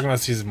 Now we're bitch. talking about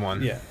season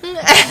 1. Yeah,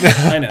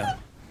 I know.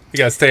 You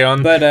gotta stay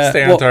on, But,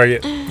 stay on well-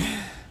 target.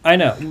 I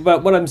know,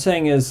 but what I'm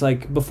saying is,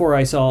 like, before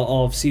I saw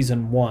all of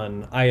season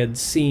 1, I had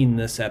seen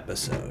this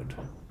episode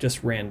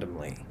just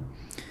randomly.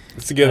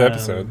 It's a good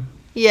episode.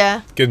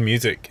 Yeah. Good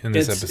music in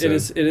this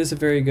episode. It is a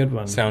very good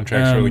one.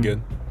 Soundtrack's really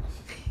good.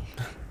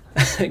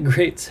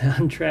 Great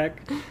soundtrack.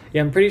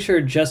 Yeah, I'm pretty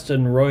sure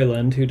Justin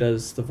Roiland, who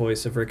does the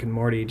voice of Rick and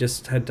Morty,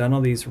 just had done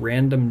all these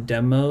random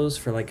demos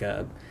for like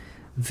a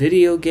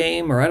video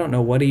game, or I don't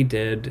know what he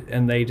did,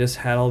 and they just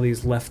had all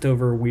these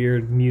leftover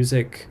weird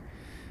music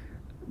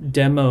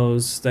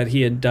demos that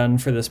he had done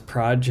for this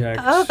project.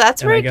 Oh,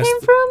 that's And where I it guess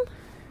came from?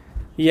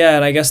 Yeah,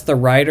 and I guess the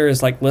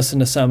writers like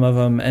listened to some of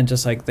them and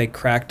just like they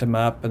cracked them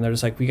up, and they're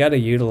just like, we got to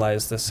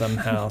utilize this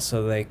somehow.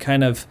 So they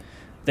kind of,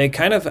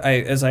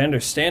 as I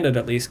understand it,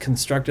 at least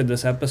constructed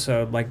this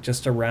episode like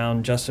just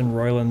around Justin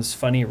Roiland's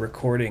funny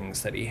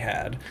recordings that he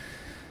had.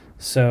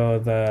 So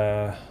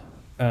the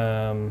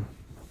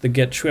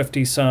Get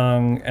Swifty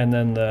song, and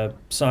then the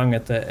song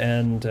at the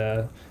end,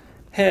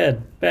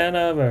 head bent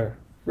over.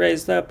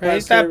 Raise the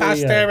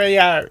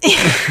posterior.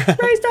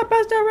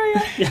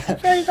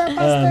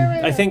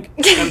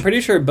 I'm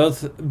pretty sure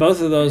both of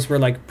those were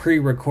like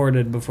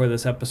pre-recorded before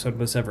this episode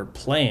was ever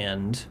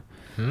planned.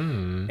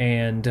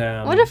 And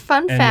What a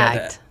fun and,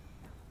 fact.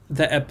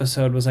 the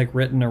episode was like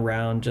written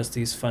around just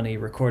these funny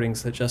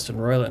recordings that Justin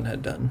Roiland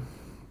had done.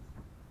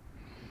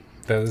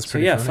 That is So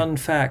pretty yeah, funny.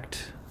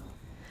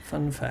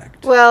 fun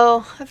fact.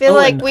 Well, I feel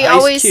like and we Ice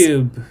always...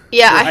 Cube.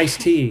 Yeah, Or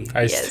iced tea.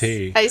 Iced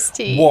tea. Iced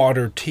tea.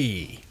 Water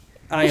tea.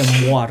 I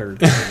am watered.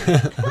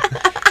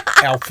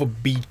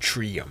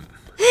 Alphabetrium.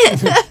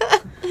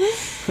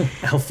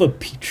 Alpha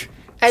Peach.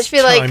 I just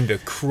feel like... Time to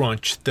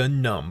crunch the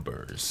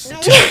numbers.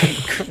 Am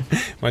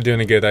I doing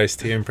a good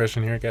iced tea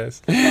impression here,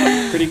 guys?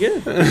 Pretty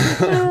good.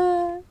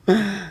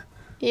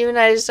 You and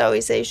I just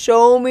always say,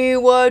 show me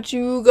what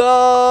you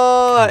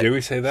got. Do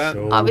we say that?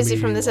 Obviously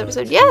from this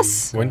episode.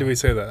 Yes. When do we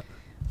say that?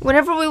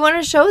 Whenever we want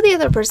to show the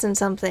other person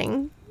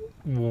something.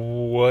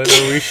 What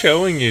are we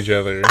showing each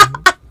other?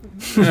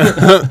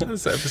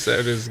 This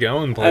episode is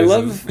going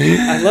places.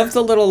 I love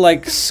the little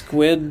like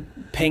squid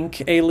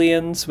pink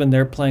aliens when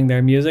they're playing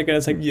their music, and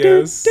it's like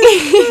Yes.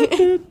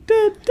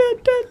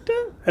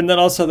 and then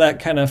also that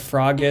kind of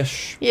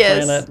froggish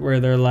Yes. planet where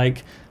they're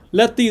like,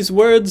 let these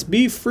words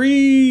be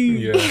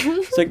free. Yeah.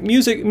 It's like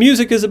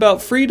music is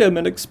about freedom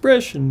and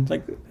expression.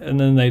 Like, and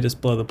then they just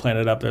blow the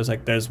planet up.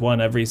 There's one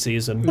every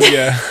season.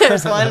 Yeah.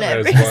 There's one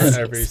every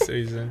every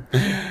season.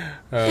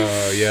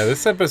 Oh, yeah.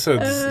 This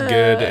episode's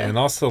good. And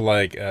also,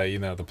 like,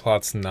 the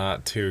plot's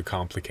not too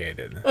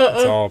complicated.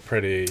 It's all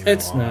pretty.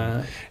 It's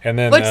not. And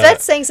then. Which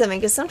that's saying something,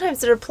 because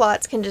sometimes their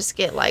plots can just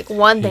get like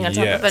one thing on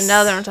top of Yes.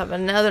 another, on top of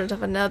another, on top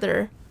of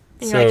another.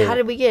 And you're like, how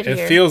did we get it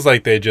here? It feels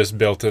like they just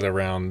built it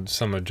around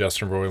some of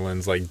Justin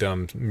Roiland's like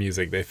dumb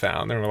music they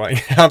found. They were like,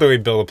 how do we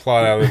build a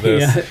plot out of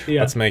this? Yeah.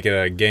 Let's make it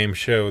a game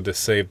show to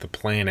save the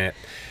planet.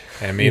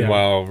 And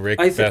meanwhile, Rick,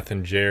 Beth,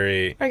 and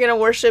Jerry are going to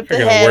worship are the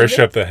going head. to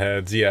worship the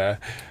heads. Yeah.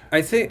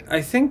 I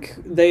think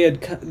they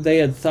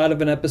had thought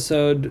of an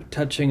episode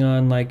touching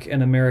on like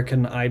an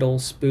American Idol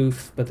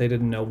spoof, but they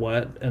didn't know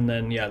what. And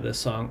then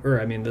this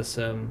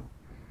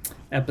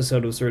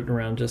episode was written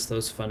around just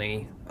those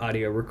funny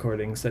audio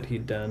recordings that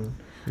he'd done.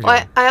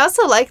 Well, I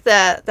also like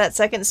that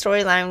second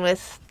storyline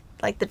with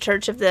like the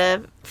Church of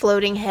the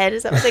Floating Head.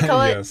 Is that what they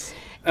call it? Yes.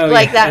 Oh,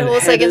 Like that and whole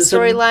second headism.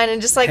 storyline,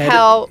 and just like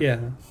how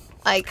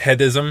like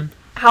Headism.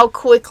 how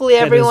quickly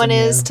everyone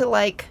Headism, is yeah. to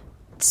like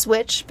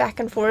switch back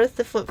and forth,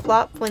 the flip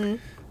flop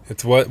when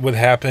It's what would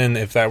happen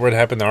if that were to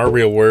happen to our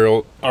real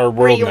world. Our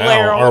real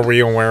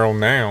world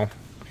now.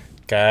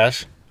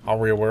 Gosh, our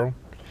real world.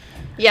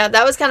 Yeah,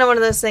 that was kind of one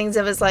of those things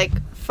that was like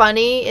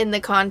funny in the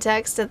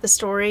context of the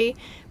story,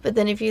 but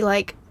then if you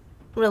like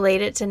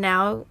relate it to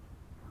now,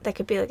 that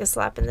could be like a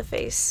slap in the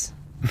face.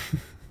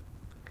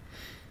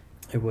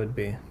 It would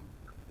be.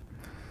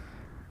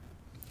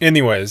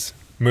 Anyways,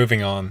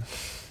 moving on.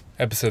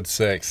 Episode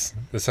 6.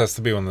 This has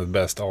to be one of the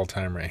best all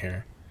time right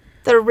here.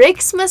 The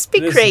Ricks must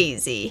be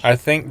crazy. I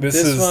think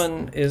this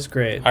one is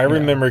great. I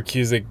remember,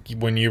 Cusick,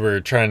 when you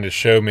were trying to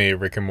show me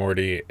Rick and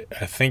Morty,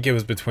 I think it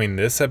was between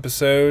this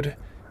episode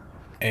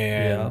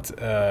and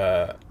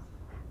I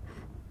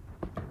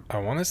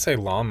want to say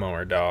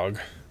Lawnmower Dog,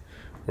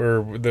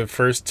 were the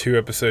first 2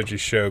 episodes you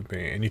showed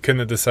me, and you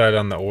couldn't decide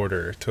on the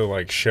order to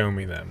like show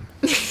me them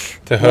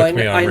to hook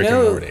me on Rick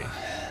and Morty.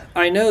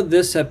 I know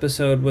this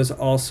episode was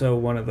also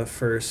one of the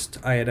first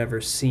I had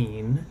ever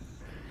seen.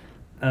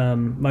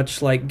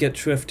 Much like Get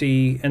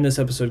Swifty, and this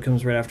episode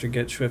comes right after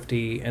Get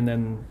Swifty, and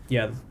then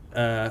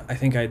I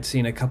think I'd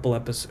seen a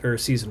couple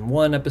season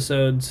 1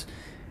 episodes,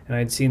 and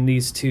I'd seen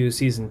these 2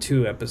 season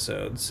 2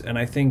 episodes, and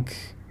I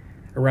think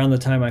around the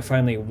time I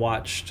finally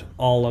watched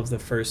all of the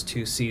first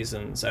 2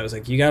 seasons, I was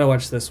like, you gotta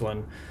watch this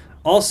one.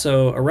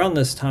 Also, around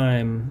this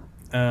time,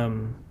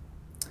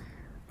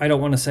 I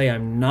don't want to say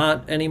I'm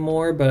not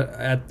anymore, but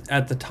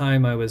at the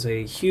time I was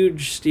a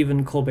huge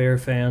Stephen Colbert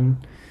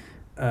fan.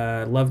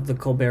 Loved the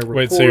Colbert Report.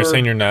 Wait, so you're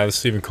saying you're not a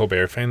Stephen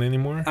Colbert fan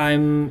anymore?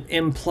 I'm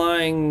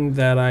implying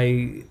that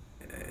I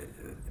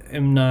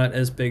am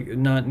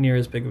not near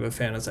as big of a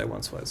fan as I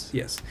once was.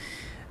 Yes.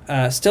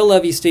 Still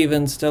love you,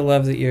 Stephen. Still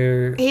love that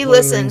you're. He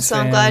listened, so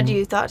I'm glad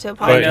you thought to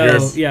apologize. I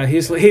know. Yeah,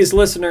 he's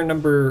listener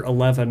number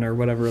 11 or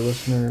whatever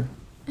listener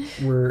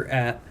we're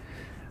at.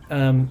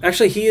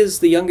 Actually, he is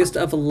the youngest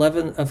of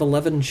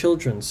 11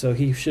 children, so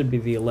he should be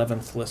the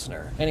 11th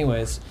listener.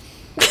 Anyways.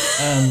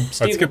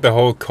 Let's get the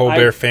whole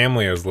Colbert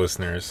family as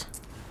listeners.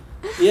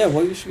 Yeah,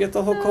 well, you should get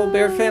the whole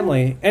Colbert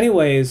family.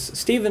 Anyways,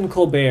 Stephen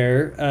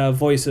Colbert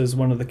voices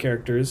one of the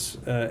characters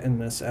in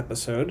this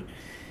episode.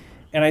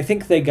 And I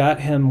think they got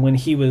him when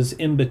he was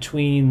in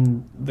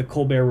between the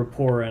Colbert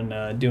Report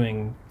and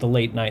doing the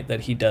late night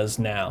that he does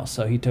now.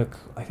 So he took,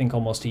 I think,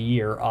 almost a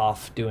year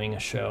off doing a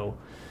show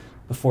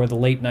before the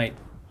late night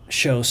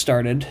show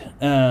started.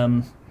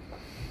 But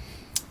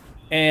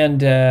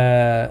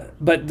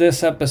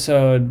this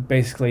episode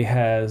basically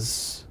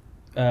has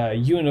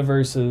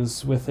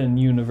universes within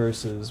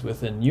universes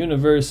within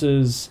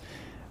universes,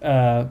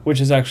 which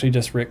is actually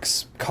just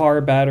Rick's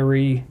car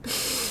battery.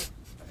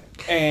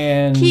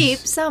 And keep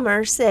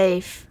Summer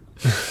safe.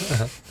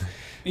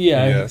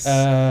 Yeah.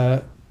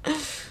 Yes.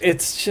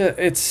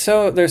 It's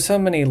so there's so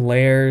many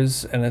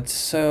layers and it's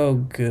so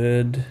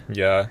good.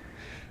 Yeah.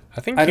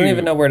 I don't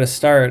even know where to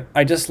start.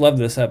 I just love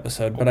this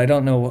episode, but I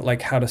don't know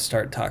how to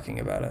start talking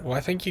about it. Well,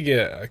 I think you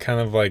get a kind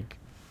of like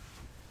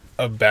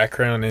a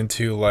background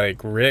into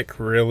like Rick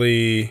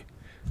really,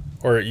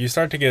 or you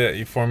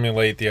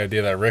formulate the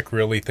idea that Rick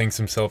really thinks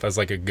himself as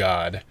like a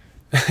god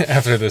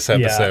after this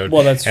episode. Yeah,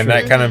 well, that's true. And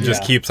that kind of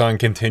just keeps on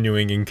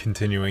continuing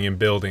and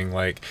building.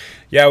 Like,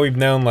 yeah, we've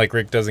known like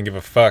Rick doesn't give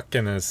a fuck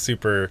and is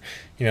super,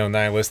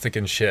 nihilistic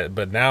and shit.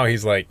 But now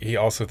he's like, he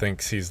also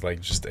thinks he's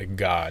like just a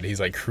god. He's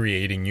like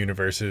creating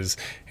universes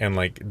and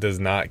like does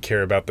not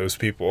care about those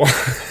people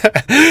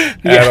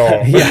at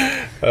all.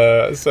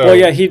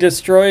 Yeah. He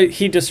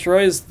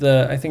destroys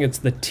I think it's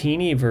the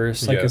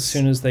Teenyverse. Like as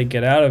soon as they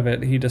get out of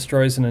it, he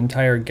destroys an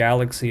entire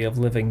galaxy of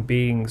living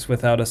beings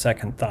without a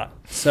second thought.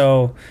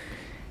 So.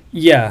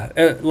 Yeah,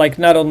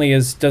 not only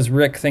does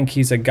Rick think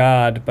he's a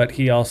god, but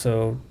he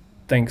also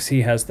thinks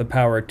he has the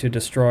power to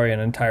destroy an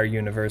entire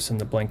universe in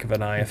the blink of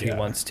an eye if he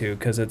wants to,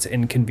 because it's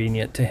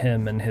inconvenient to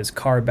him and his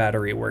car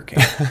battery working.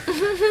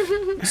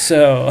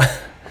 So,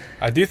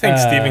 I do think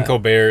Stephen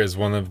Colbert is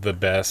one of the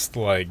best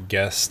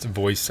guest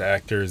voice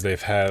actors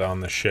they've had on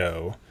the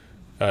show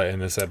in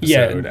this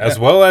episode, as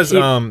well as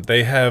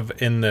they have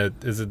in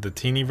is it the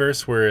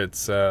Teenyverse where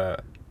it's.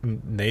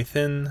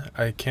 Nathan,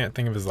 I can't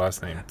think of his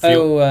last name.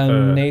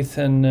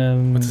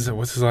 Nathan.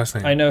 What's his last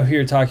name? I know who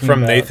you're talking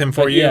from about. From Nathan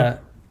for you.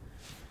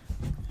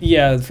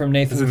 Yeah, from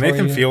Nathan. Is it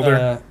Nathan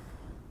Fielder?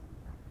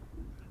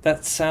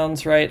 That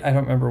sounds right. I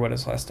don't remember what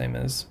his last name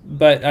is,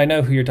 but I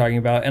know who you're talking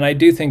about, and I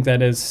do think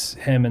that is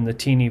him in the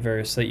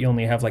Teenyverse. That you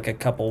only have like a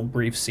couple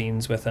brief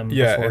scenes with him.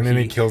 Yeah, before and then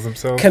he kills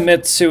himself.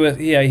 Commits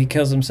suicide. Yeah, he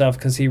kills himself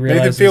because he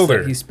realizes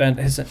that he spent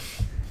his. It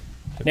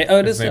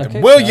is Nathan.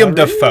 Okay. William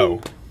Dafoe.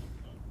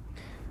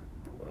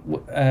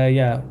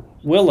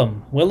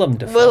 Willem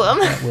Dafoe.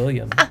 Not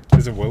William.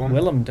 Is it Willem?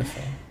 Willem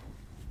Dafoe.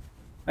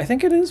 I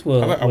think it is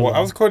Willem. I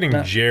was quoting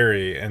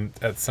Jerry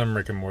at some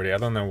Rick and Morty. I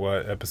don't know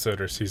what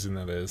episode or season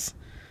that is.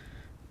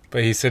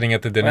 But he's sitting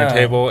at the dinner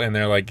table and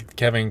they're like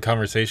having a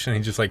conversation. He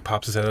just like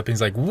pops his head up and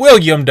he's like,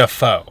 William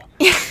Dafoe.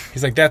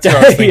 He's like, that's what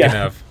I was thinking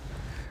of.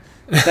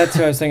 That's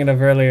what I was thinking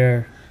of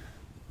earlier.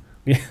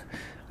 Yeah.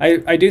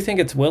 I do think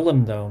it's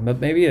Willem, though, but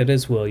maybe it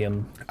is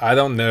William. I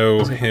don't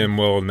know him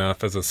well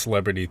enough as a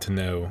celebrity to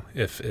know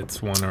if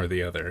it's one or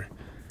the other.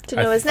 To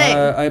know his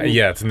name.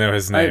 Yeah, to know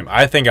his name.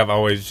 I think I've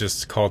always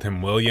just called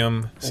him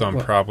William, so I'm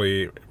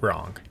probably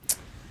wrong.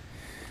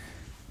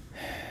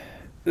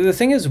 The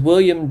thing is,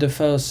 William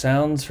Dafoe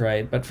sounds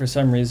right, but for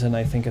some reason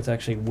I think it's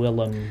actually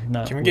Willem,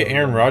 not Can we get William.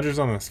 Aaron Rodgers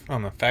on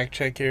the fact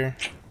check here?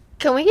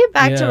 Can we get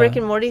back to Yeah. Rick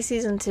and Morty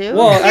season 2?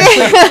 Well,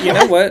 actually, you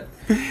know what?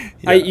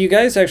 Yeah. You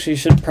guys actually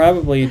should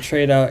probably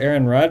trade out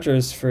Aaron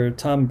Rodgers for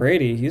Tom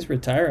Brady. He's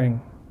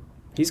retiring.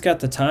 He's got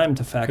the time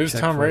to fact Who's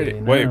check. Tom for Brady?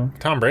 you Wait, now.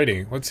 Tom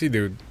Brady. What's he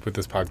do with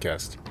this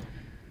podcast?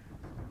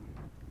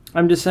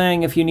 I'm just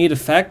saying, if you need a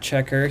fact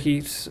checker,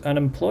 he's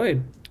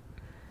unemployed.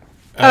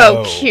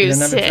 Oh, He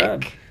doesn't have a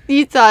job. Cusick.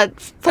 You thought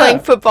playing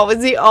Yeah. football was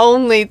the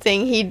only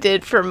thing he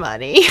did for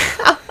money.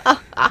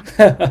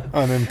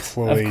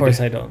 Unemployed. Of course,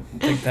 I don't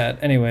think that.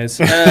 Anyways,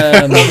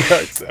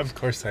 Of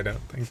course I don't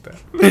think that.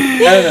 I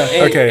don't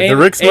know. Okay, the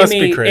Ricks must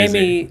be crazy.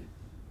 Amy,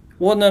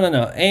 well,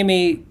 no.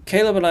 Amy,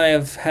 Caleb and I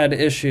have had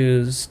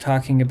issues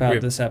talking about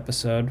Wait. this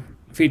episode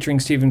featuring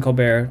Stephen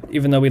Colbert,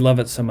 even though we love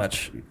it so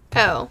much.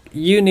 Oh.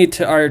 You need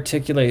to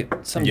articulate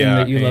something Yeah,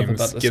 that you love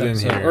Ames, about this get in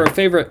episode, here. or a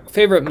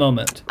favorite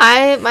moment.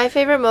 My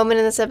favorite moment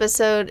in this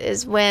episode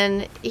is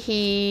when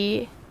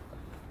they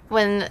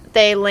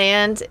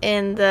land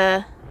in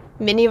the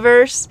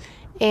miniverse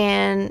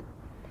and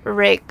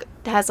Rick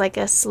has like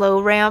a slow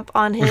ramp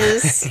on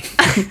his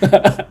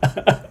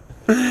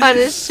on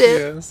his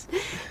ship. Yes.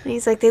 And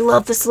he's like, they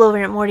love the slow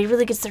ramp, Morty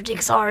really gets their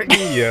dicks hard.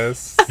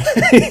 Yes.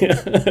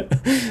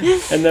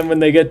 And then when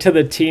they get to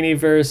the teeny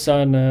verse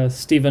on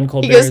Stephen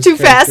Colbert's goes too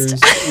fast.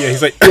 characters- Yeah,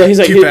 he's like, Yeah, he's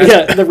like, too fast.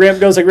 yeah, the ramp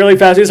goes like really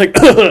fast. He's like,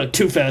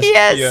 too fast.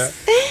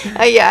 Yes.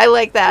 Yeah, I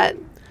like that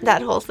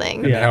whole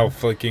thing. Yeah. How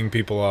flicking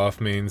people off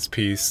means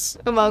peace.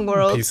 Among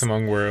worlds. Peace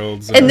among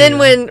worlds. And then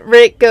when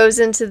Rick goes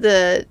into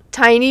the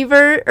tiny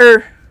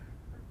or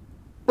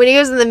when he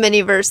goes in the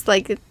miniverse,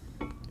 like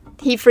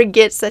he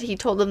forgets that he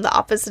told him the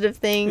opposite of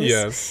things.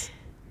 Yes.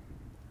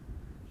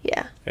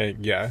 Yeah.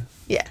 Yeah.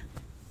 Yeah.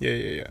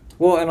 Yeah.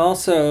 Well, and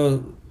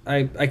also,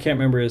 I can't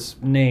remember his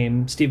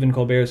name, Stephen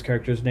Colbert's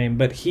character's name,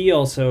 but he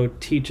also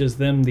teaches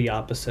them the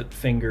opposite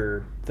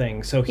finger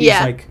thing. So he's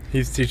Yeah. like,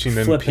 He's teaching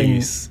them Flipping-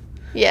 peace.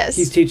 Yes.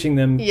 he's teaching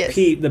them Yes.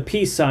 the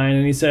peace sign,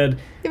 and he said,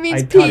 It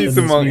means I taught them peace.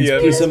 this among- means yeah,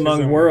 peace peace among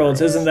among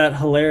worlds. worlds. Isn't that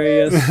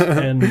hilarious?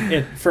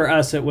 And for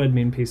us, it would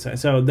mean peace sign.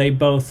 So they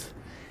both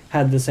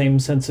had the same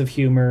sense of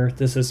humor.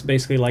 This is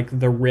basically like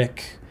the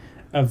Rick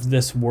of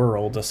this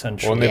world,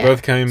 essentially. Well, and they Yeah.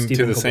 both came to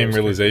Stephen the same Colbert's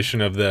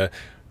realization of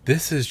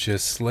this is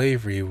just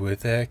slavery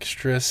with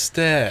extra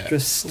steps. Extra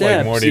Like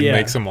steps, Morty yeah.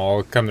 makes them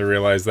all come to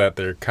realize that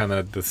they're kind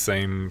of the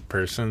same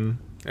person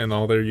in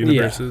all their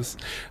universes.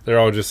 They're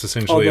all just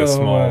essentially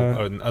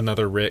Although,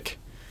 another Rick.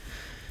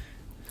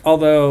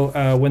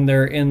 Although when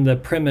they're in the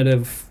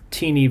primitive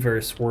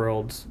teenyverse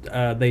world,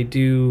 they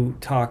do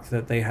talk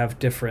that they have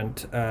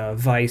different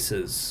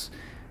vices.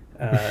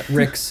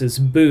 Rick's is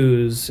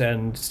booze,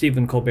 and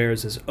Stephen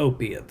Colbert's is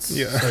opiates.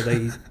 Yeah.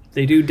 So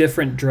they do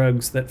different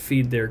drugs that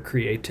feed their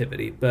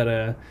creativity.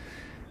 But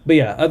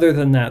yeah, other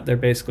than that, they're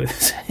basically the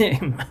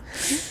same.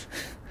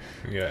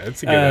 Yeah,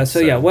 it's a good So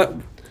yeah,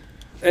 episode.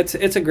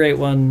 it's a great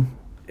one.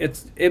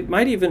 It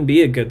might even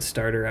be a good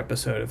starter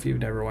episode if you've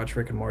never watched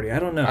Rick and Morty. I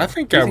don't know. I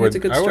think Do you I would. It's a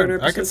good I starter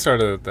would. I could episode?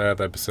 start that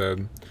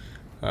episode.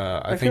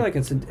 I I feel like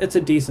it's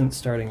a decent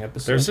starting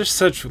episode. there's just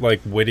such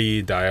like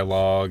witty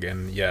dialogue,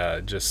 and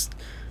yeah, just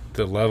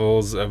the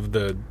levels of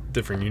the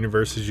different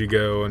universes you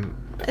go, and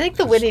I think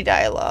the witty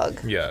dialogue.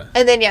 yeah.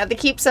 And then the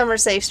Keep Summer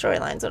Safe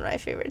storyline's one of my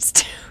favorites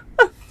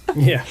too.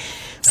 yeah.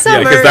 Summer.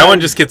 Yeah, because that one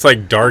just gets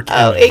like dark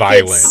Oh, and it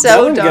violent. gets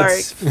so one dark.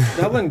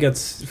 that one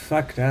gets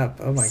fucked up.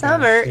 Oh my god.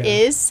 Summer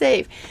is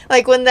safe.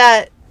 Like when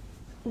the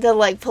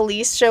like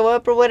police show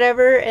up or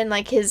whatever, and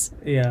like his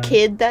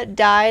kid that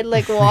died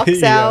like walks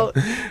Yeah. out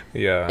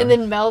Yeah. and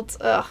then melts.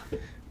 Ugh.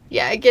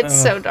 Yeah, it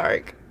gets so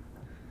dark.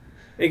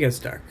 It gets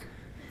dark.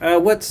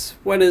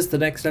 What is the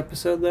next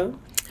episode though?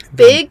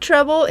 Big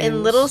Trouble in Is-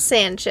 Little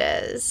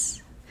Sanchez.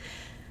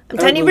 I'm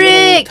Oh, Tiny the Rick.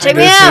 little Check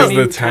me This out. is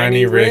the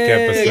Tiny Tiny Rick Rick.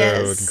 episode.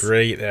 Yes.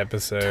 Great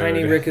episode.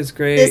 Tiny Rick is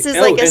great. This is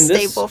like a and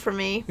staple for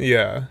me.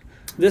 Yeah.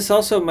 This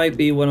also might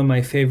be one of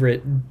my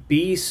favorite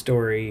B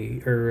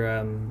story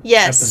or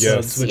Yes. episodes.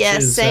 Yes. Which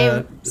Yes,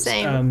 is,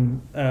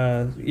 same.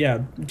 Yeah,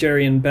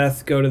 Jerry and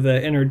Beth go to the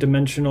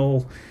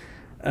interdimensional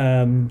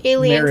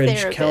Alien marriage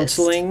therapist.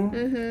 counseling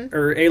Mm-hmm.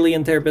 or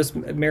alien therapist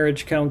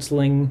marriage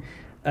counseling.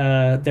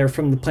 They're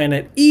from the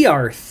planet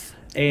Earth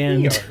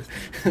and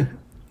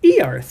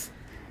Earth.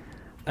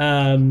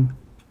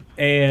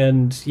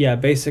 And yeah,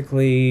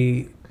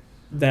 basically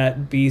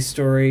that B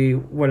story.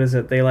 What is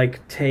it? They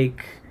like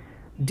take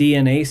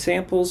DNA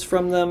samples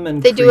from them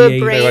and They do a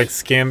create- brain- They like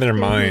scan their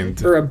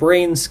mind. or a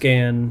brain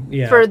scan.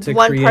 Yeah, For to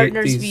one create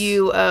partner's these-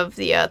 view of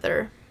the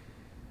other.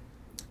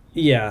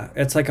 Yeah,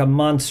 it's like a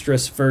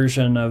monstrous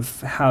version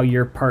of how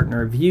your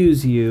partner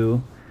views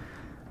you.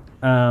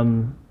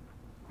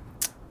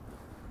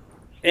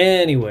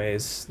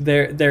 Anyways,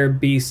 their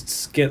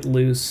beasts get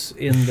loose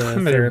in the Their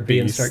therapy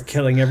and beasts. start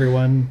killing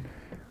everyone.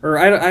 Or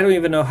I don't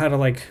even know how to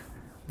like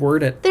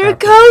word it. They're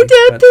properly,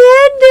 but-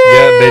 codependent.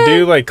 Yeah, they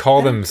do like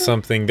call them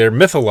something. They're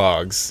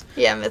mythologues.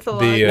 Yeah, mythologs.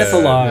 The,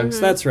 Mythologs.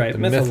 That's right. the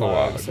Mythologs.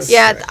 mythologs. That's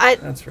Yeah, right.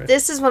 That's right.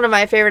 This is one of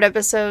my favorite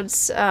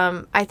episodes.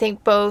 I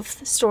think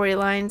both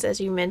storylines,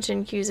 as you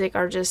mentioned, Cusick,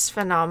 are just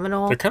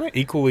phenomenal. They're kind of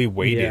equally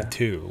weighted Yeah.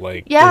 too.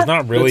 Like, Yeah. there's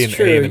not really That's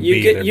an A and a You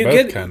B. get, They're you both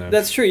get, kind of.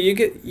 That's true.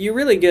 You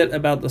really get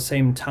about the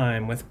same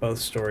time with both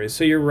stories.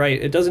 So you're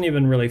right. It doesn't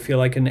even really feel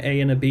like an A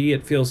and a B.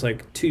 It feels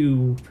like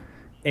two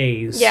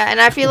A's. Yeah, and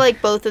I feel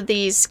like both of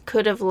these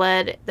could have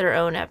led their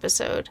own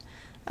episode.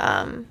 But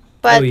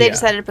Oh, they yeah,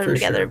 decided to put them for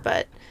together. sure.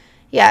 But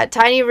yeah,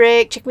 Tiny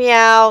Rick, check me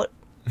out.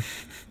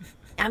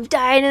 I'm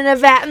dying in a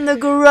vat in the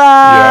garage.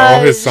 Yeah,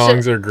 all his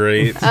songs are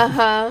great.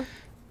 Uh-huh.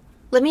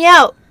 Let me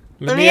out.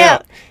 Let me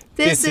out.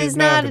 This is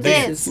not a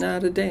This dance. is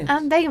not a dance.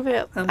 I'm begging for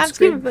help. I'm I'm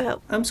screaming for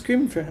help. I'm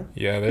screaming for help.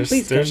 Yeah, there's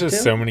Please there's come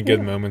just tell. so many good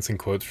Yeah. moments and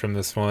quotes from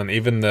this one.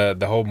 Even the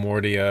whole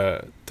Morty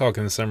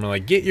talking to Summer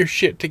like, get your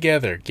shit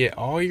together. Get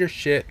all your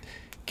shit.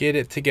 Get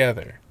it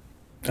together.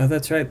 Oh,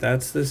 that's right.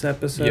 That's this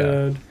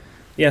episode.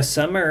 Yeah,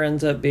 Summer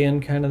ends up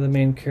being kind of the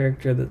main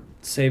character that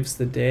saves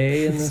the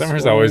day in this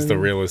Summer's always the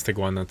one. realistic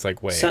one that's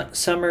like, wait.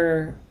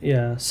 Summer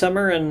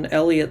and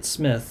Elliot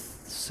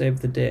Smith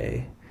save the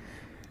day.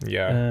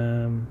 Yeah.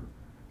 Um,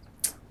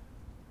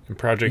 And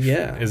Project,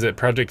 yeah. is it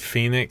Project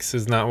Phoenix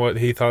is not what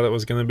he thought it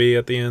was going to be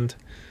at the end?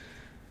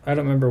 I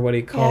don't remember what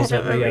he calls I it,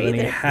 don't but yeah, remember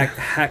then he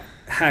either.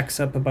 hacks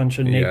up a bunch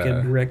of naked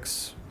Yeah.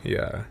 Ricks,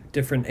 Yeah.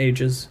 different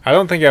ages. I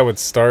don't think I would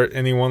start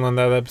anyone on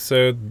that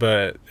episode,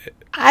 but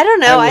I don't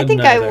know. I wouldn't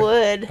think I either.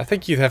 would. I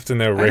think you'd have to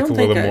know I Rick a don't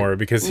little think more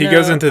because he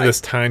goes no, into I-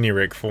 this tiny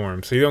Rick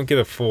form, so you don't get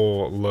a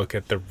full look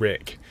at the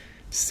Rick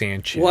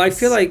Sanchez. Well, I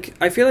feel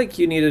like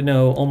you need to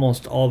know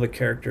almost all the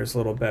characters a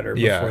little better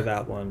before Yeah.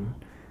 that one,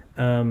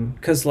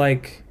 because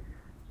like,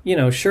 you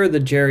know, sure the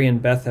Jerry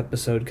and Beth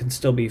episode can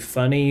still be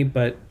funny,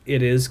 but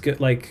it is good.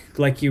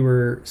 Like you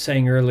were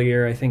saying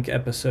earlier, I think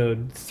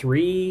episode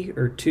 3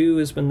 or 2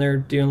 is when they're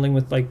dealing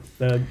with like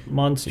the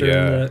monster,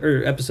 Yeah.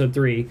 or episode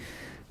 3.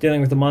 Dealing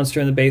with the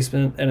monster in the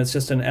basement, and it's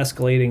just an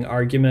escalating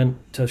argument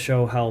to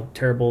show how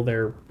terrible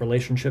their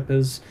relationship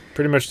is.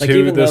 pretty much like, to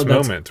even this though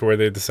that's- moment where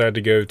they decide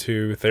to go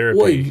to therapy.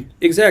 Well,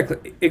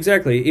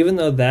 exactly. Even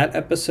though that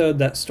episode,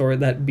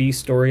 that B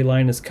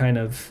storyline is kind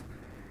of,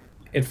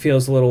 it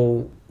feels a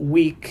little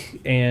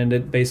weak, and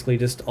it basically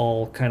just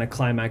all kind of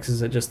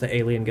climaxes at just the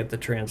alien get the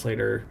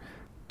translator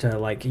to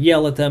like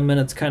yell at them, and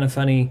it's kind of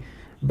funny.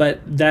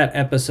 But that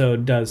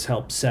episode does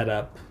help set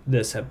up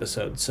this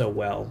episode so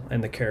well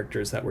and the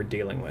characters that we're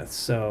dealing with.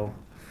 So,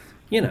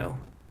 you know,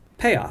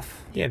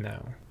 payoff. You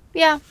know,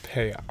 Yeah,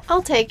 payoff.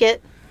 I'll take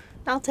it.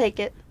 I'll take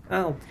it.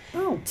 I'll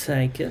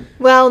take it.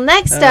 Well,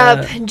 next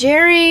up,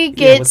 Jerry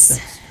Yeah, what's gets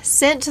next?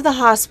 sent to the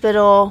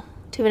hospital,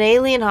 to an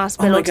alien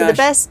hospital, to the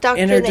best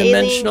doctor in the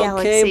alien Interdimensional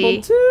galaxy.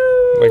 cable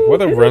too. Like,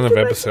 what a run of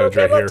episodes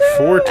right here.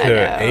 4 I to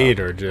know. 8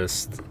 are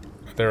just,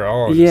 they're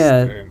all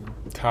Yeah.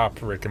 just top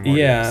Rick and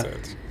Morty Yeah.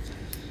 episodes.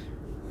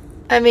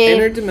 I mean,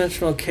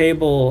 Interdimensional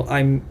cable.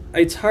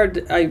 It's hard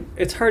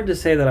to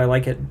say that I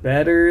like it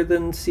better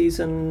than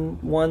season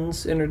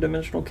 1's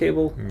Interdimensional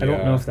Cable. I don't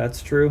know Yeah. if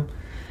that's true,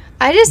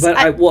 I just, but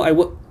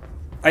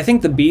I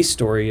think the B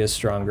story is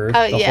stronger.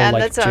 oh The yeah, whole,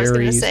 like, that's what I was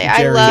gonna Jerry's- say. I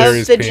Jerry's- love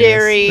Jerry's the penis.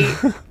 Jerry,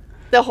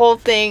 the whole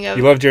thing of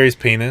You love Jerry's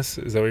penis?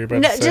 Is that what you're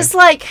about no, to say? just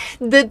like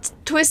the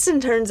twists and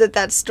turns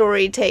that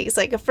story takes.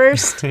 Like at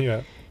first,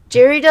 yeah.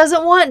 Jerry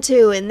doesn't want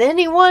to, and then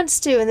he wants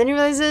to, and then he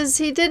realizes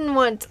he didn't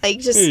want. Like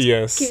just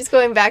Yes. keeps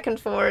going back and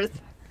forth.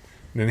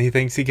 Then he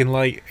thinks he can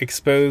like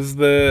expose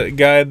the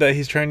guy that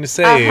he's trying to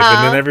save, and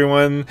Uh-huh. then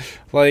everyone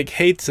like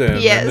hates him.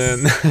 Yes.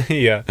 And then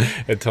yeah,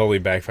 it totally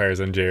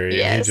backfires on Jerry, and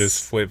Yes. he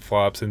just flip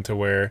flops into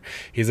where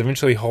he's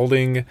eventually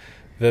holding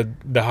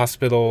the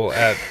hospital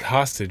at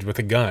hostage with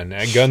a gun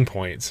at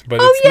gunpoint. But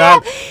Oh it's yeah,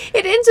 not.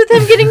 it ends with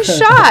him getting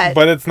shot.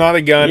 But it's not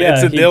a gun. Yeah,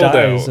 it's a he dildo.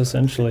 dies,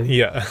 essentially.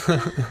 Yeah.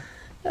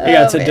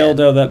 Yeah, it's a man.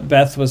 dildo that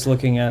Beth was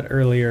looking at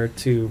earlier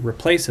to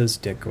replace his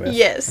dick with.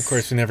 Yes. Of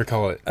course, we never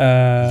call it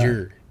Uh,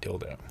 your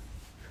dildo.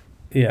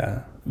 Yeah,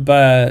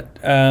 but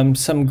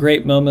some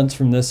great moments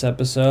from this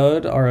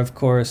episode are, of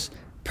course,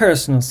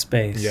 personal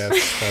space. Yes,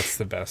 that's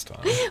the best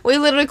one. We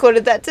literally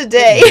quoted that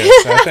today.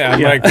 Yes, I think I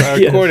Yeah. might I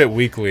Yes. quote it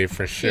weekly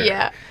for sure.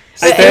 Yeah.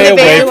 Stay In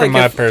the away van- from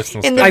my if-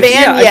 personal in the space.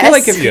 van, I feel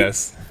like yes.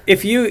 Yes.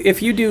 if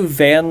you do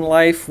van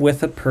life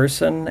with a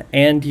person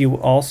and you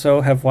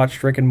also have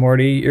watched Rick and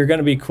Morty, you're going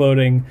to be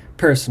quoting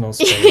personal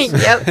space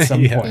Yep. at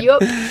some Yeah. point.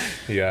 Yup.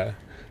 Yeah.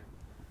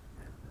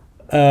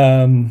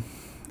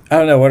 I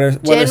don't know what are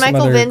Jan some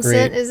Michael other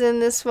Vincent great is in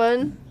this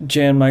one.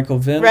 Jan Michael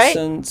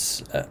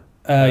Vincent's.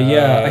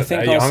 Yeah, I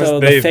think also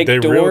the fake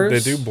doors.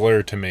 They do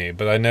blur to me,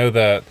 but I know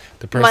that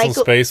the personal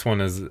Michael- space one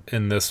is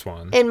in this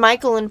one. And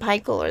Michael and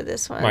Pikel are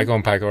this one. Michael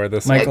and Pico are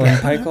this Michael one. and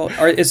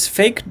Pikel. Is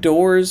fake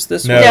doors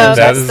this No, one? No, that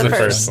that's is the the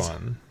first. first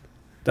one.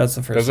 That's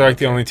the first. Those are one. like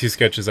the only two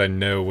sketches I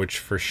know, which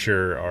for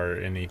sure are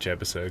in each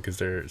episode because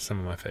they're some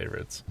of my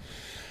favorites.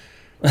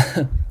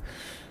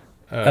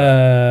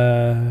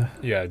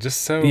 Yeah,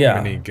 just so Yeah.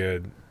 many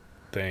good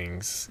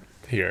things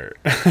here.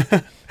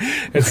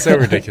 It's so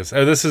ridiculous.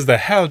 Oh, this is the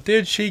how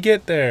did she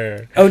get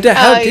there? How Oh,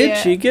 did yeah.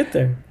 she get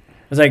there?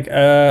 It's like,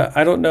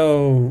 I don't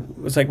know.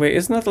 It's like, wait,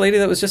 isn't that the lady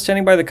that was just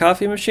standing by the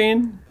coffee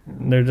machine?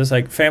 And they're just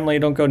like, family,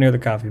 don't go near the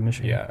coffee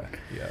machine. Yeah.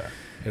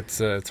 It's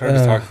hard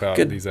to talk about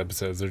good. these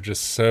episodes. They're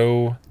just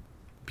so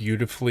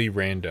beautifully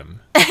random.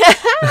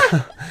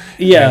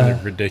 Yeah,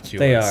 and ridiculous.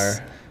 they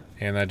are.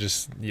 And I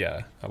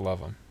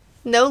love them.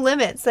 No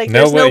limits. Like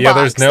there's no box.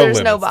 There's no there's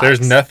limits. no box.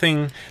 There's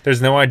nothing.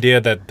 There's no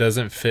idea that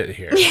doesn't fit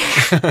here.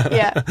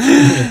 Yeah.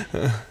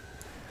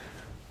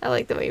 I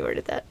like the way you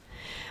worded that.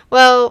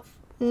 Well,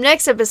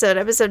 next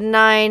episode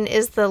 9,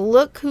 is the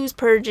Look Who's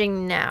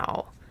Purging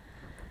Now.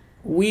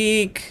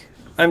 Weak.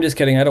 I'm just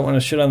kidding. I don't want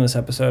to shit on this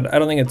episode. I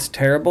don't think it's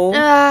terrible.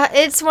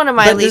 It's one of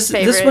my But least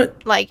this favorite,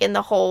 one- like in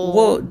the whole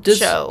Well,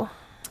 show.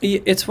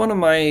 It's one of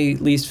my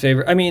least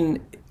favorite. I mean,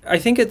 I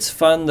think it's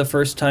fun the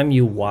first time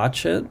you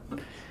watch it,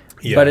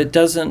 Yeah. but it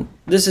doesn't.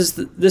 This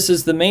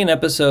is the main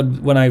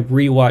episode when I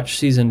rewatched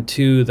season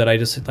 2 that I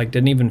just like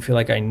didn't even feel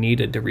like I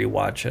needed to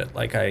rewatch it.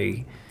 Like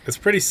It's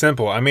pretty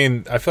simple. I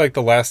mean, I feel like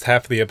the last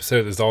half of the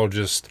episode is all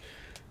just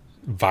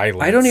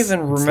violence. I don't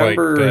even It's like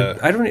remember.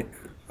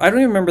 I don't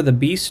even remember the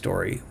B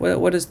story.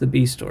 What is the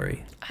B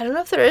story? I don't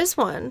know if there is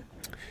one.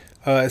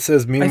 It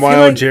says,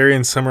 meanwhile, like- Jerry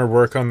and Summer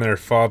work on their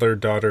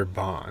father-daughter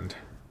bond.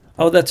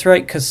 Oh, that's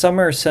right, because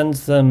Summer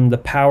sends them the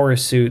power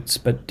suits,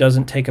 but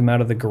doesn't take them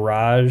out of the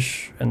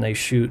garage, and they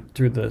shoot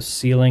through the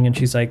ceiling, and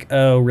she's like,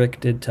 oh, Rick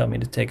did tell me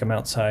to take them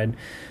outside.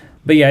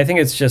 But yeah, I think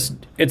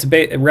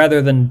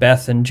rather than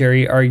Beth and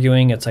Jerry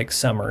arguing, it's like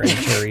Summer and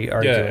Jerry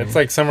arguing. Yeah, it's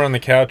like Summer on the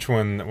couch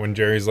when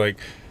Jerry's like,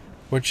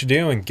 what you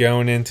doing,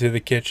 going into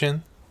the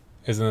kitchen?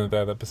 Isn't it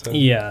that episode?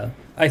 Yeah,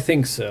 I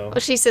think so. Well,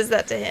 she says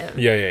that to him.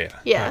 Yeah.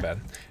 Yeah. My bad.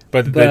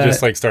 But they But-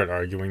 just like start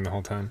arguing the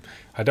whole time.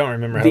 I don't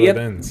remember how The it ep-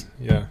 ends.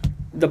 Yeah.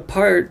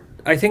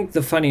 I think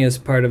the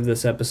funniest part of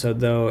this episode,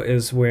 though,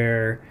 is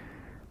where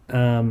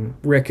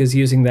Rick is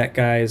using that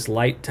guy's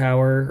light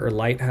tower or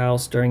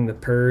lighthouse during the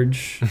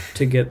purge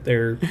to get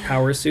their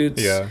power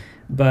suits. Yeah.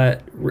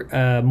 But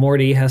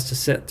Morty has to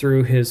sit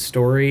through his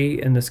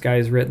story, and this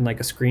guy's written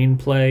like a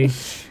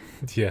screenplay.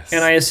 Yes.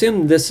 And I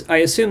assume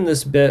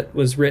this bit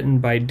was written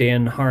by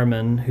Dan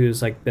Harmon,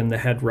 who's like been the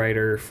head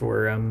writer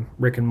for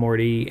Rick and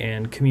Morty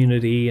and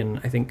Community, and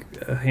I think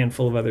a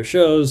handful of other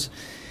shows.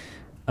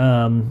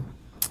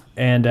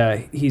 And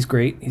he's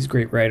great. He's a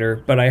great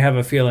writer. But I have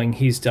a feeling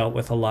he's dealt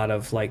with a lot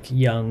of like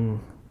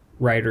young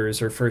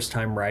writers or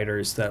first-time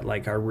writers that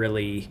like are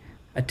really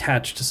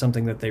attached to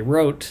something that they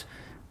wrote,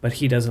 but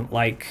he doesn't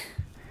like,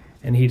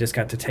 and he just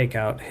got to take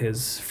out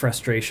his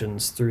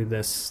frustrations through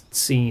this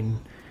scene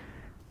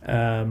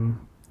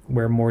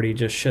where Morty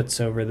just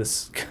shits over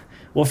this.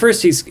 Well,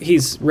 first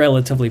he's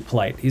relatively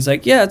polite. He's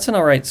like, yeah, it's an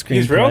all right screenplay.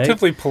 He's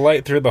relatively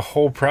polite through the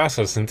whole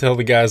process until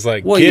the guy's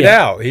like, Well, get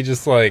yeah. out. He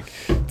just like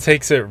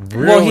takes it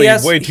really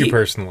way too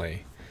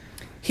personally.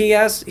 He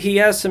asked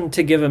him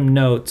to give him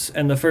notes,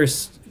 and the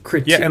first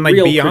critique, Yeah, and, like,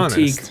 real be critique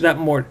honest.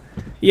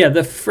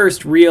 the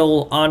first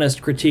real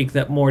honest critique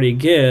that Morty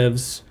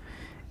gives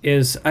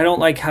is, I don't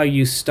like how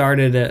you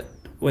started it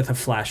with a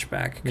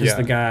flashback, because Yeah.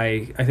 the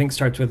guy I think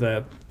starts with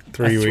a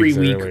 3 weeks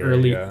 3 week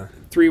earlier, yeah.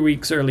 3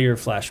 weeks earlier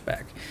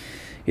flashback.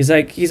 He's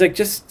like,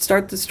 just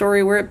start the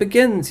story where it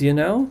begins, you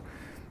know?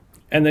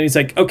 And then he's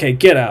like, okay,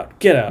 get out.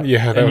 Yeah,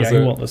 that and was he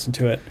it. won't listen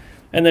to it.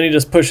 And then he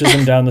just pushes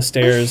him down the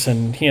stairs,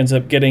 and he ends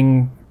up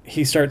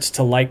he starts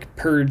to like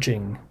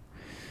purging.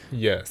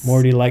 Yes.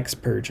 Morty likes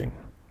purging.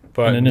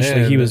 But And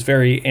initially he then- was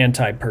very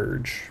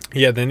anti-purge.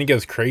 Yeah, then he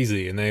goes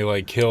crazy and they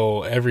like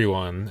kill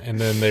everyone, and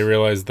then they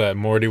realize that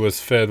Morty was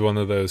fed one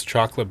of those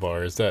chocolate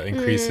bars that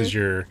increases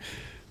your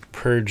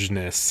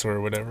purgeness or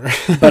whatever.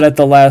 But in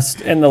the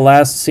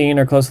last scene,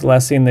 or close to the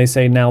last scene, they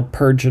say now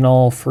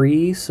purginol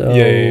free. So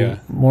Yeah.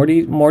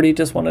 Morty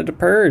just wanted to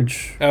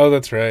purge. Oh,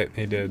 that's right.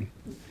 He did.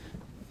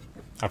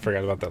 I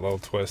forgot about that little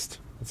twist.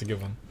 That's a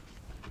good one.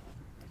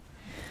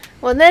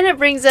 Well, then it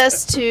brings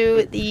us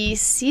to the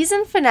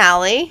season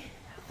finale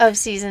of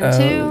season 2,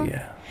 Oh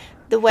yeah.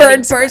 the wedding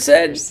Bird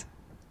person. Smackers.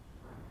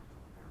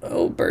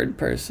 Oh, bird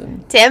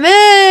person.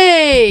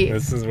 Tammy!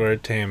 This is where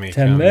Tammy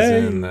Tammy. comes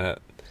in, that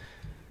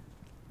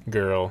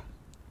girl.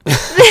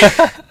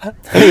 Yeah.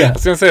 I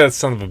was going to say that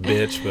son of a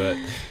bitch, but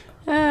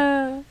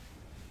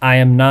I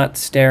am not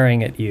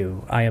staring at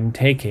you. I am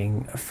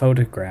taking a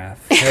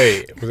photograph.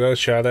 hey, was that a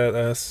shot at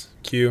us,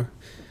 Q?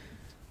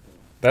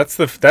 That's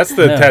the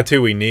No.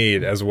 tattoo we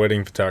need as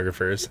wedding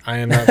photographers. I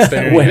am not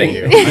staring Wedding.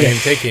 at you. I am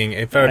taking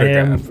a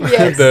photograph.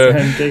 Yes.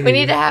 The- We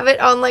need to have it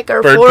on like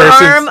our Bird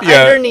forearm person's-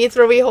 yeah. underneath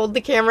where we hold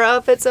the camera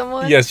up at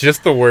someone. yes,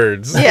 just the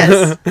words.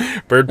 Yes.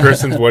 Bird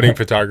person's wedding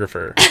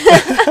photographer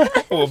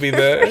will be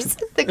the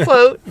The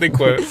quote. the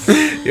quote.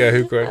 Yeah,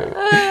 who quoted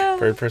it?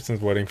 Bird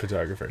person's wedding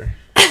photographer.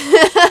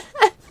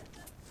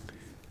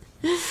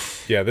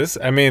 Yeah, does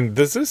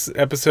this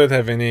episode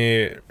have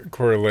any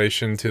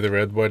correlation to the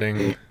Red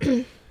Wedding?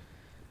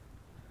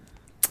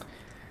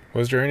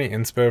 Was there any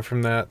inspo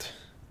from that?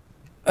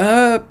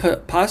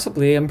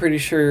 Possibly. I'm pretty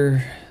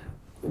sure.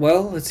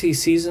 well, let's see,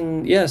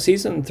 season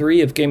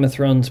 3 of Game of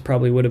Thrones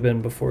probably would have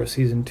been before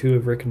season 2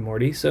 of Rick and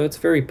Morty, so it's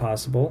very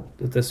possible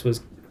that this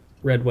was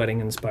Red Wedding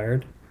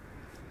inspired.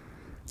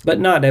 But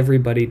not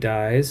everybody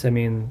dies. I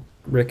mean,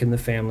 Rick and the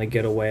family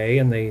get away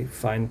and they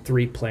find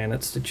 3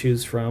 planets to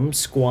choose from.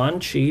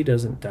 Squanchy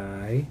doesn't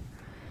die.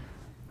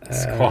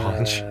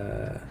 Squanch.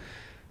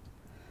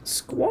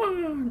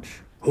 Squanch.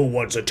 Who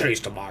wants a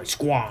taste of my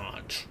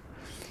squanch?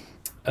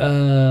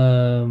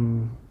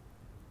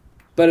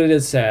 But it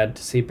is sad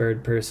to see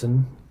Bird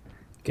Person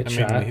get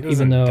shot. He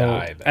doesn't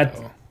die, though.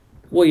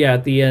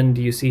 At the end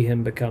you see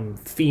him become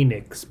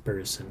Phoenix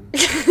Person.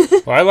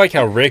 Well, I like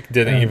how Rick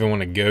didn't even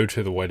want to go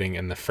to the wedding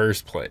in the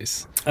first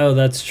place. Oh,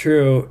 that's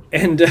true.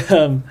 And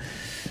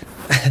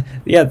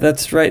yeah,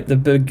 that's right.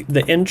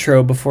 The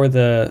intro before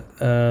the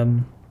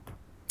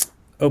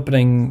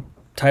opening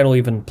title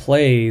even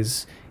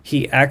plays,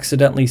 he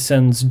accidentally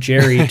sends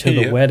Jerry to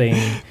the wedding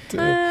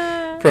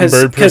From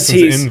Bird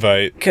Person's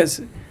invite.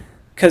 Because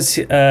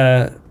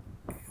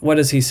what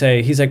does he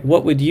say? He's like,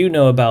 "What would you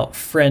know about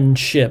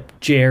friendship,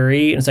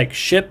 Jerry?" And it's like,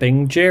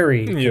 shipping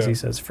Jerry, because he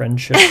says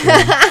friendship.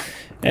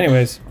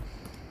 Anyways,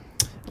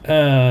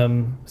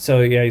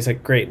 so yeah, he's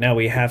like, great, now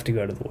we have to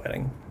go to the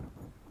wedding.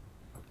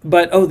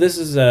 But, this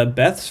is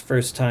Beth's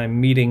first time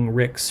meeting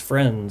Rick's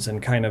friends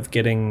and kind of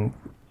getting,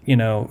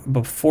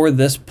 before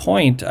this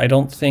point, I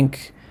don't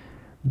think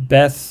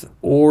Beth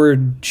or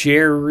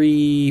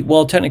Jerry,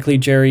 well, technically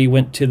Jerry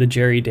went to the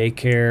Jerry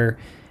daycare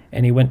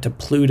and he went to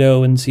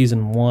Pluto in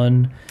season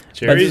 1.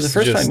 But this is the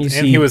first time you see...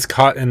 And he was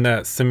caught in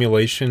that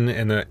simulation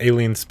in an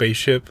alien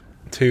spaceship,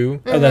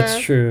 too. Oh, that's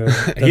true.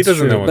 He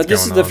doesn't know what's But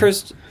this going is the on.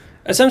 first...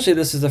 Essentially,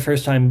 this is the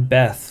first time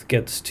Beth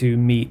gets to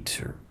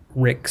meet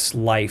Rick's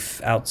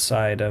life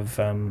outside of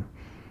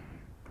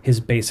his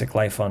basic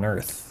life on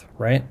Earth,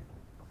 right?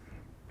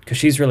 Because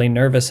she's really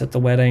nervous at the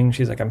wedding.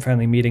 She's like, I'm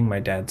finally meeting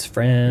my dad's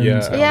friends.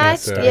 Yeah.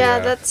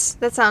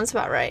 That sounds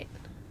about right.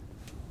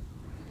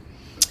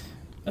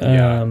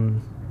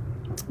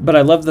 But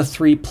I love the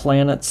 3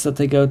 planets that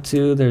they go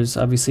to. There's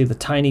obviously the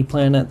tiny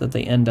planet that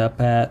they end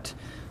up at.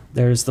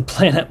 There's the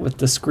planet with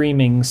the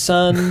screaming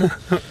sun.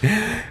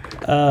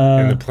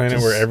 And the planet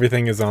where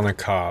everything is on a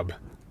cob.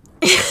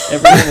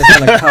 Everything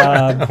is on a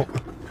cob,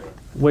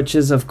 which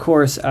is, of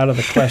course, out of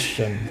the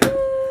question.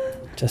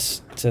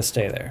 Just to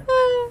stay there.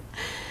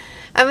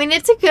 I mean,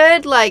 it's a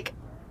good,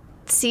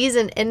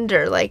 season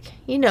ender.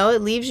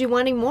 It leaves you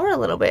wanting more a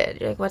little bit.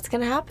 You're like, what's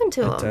going to happen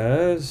to him?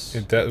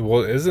 It does.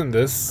 Well, is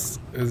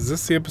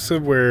this the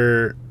episode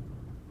where...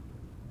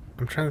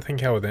 I'm trying to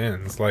think how it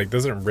ends.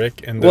 Doesn't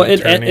Rick end up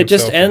turning it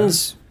just himself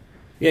ends...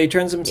 Yeah, he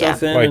turns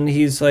himself in, and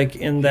he's,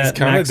 in that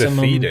maximum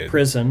defeated.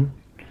 prison.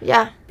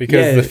 Yeah.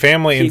 Because the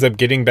family ends up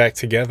getting back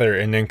together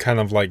and then kind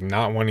of,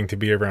 not wanting to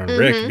be around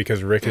Rick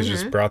because Rick has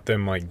just brought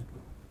them,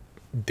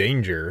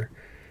 danger.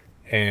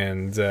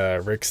 And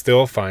Rick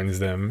still finds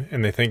them,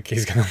 and they think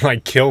he's going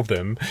to, kill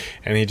them.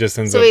 And he just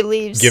ends up he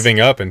leaves. giving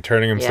up and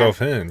turning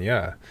himself in.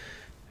 Yeah.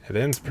 It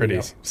ends pretty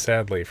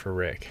sadly for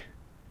Rick.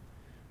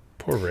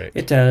 Poor Rick.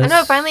 It does. I know,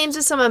 it finally ends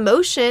with some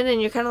emotion,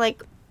 and you're kind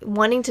of,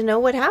 wanting to know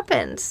what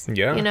happens.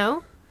 Yeah.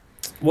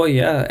 Well,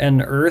 yeah,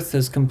 and Earth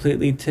has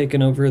completely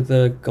taken over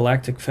the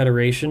Galactic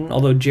Federation.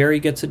 Although Jerry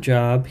gets a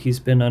job, he's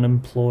been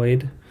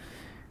unemployed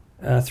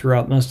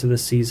throughout most of the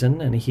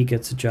season, and he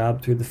gets a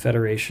job through the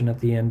Federation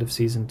at the end of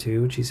season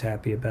 2, which he's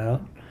happy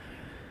about.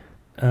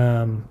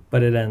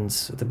 But it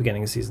ends at the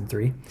beginning of season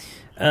 3.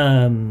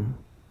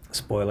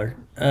 Spoiler.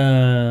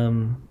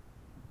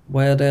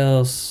 What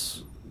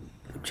else?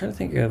 I'm trying to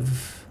think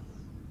of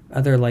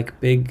other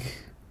big...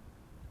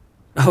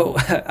 Oh,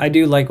 I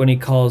do like when he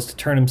calls to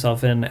turn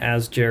himself in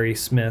as Jerry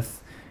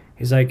Smith.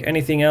 He's like,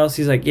 anything else?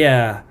 He's like,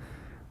 yeah,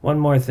 one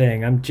more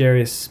thing. I'm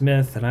Jerry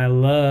Smith, and I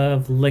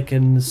love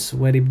licking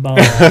sweaty balls.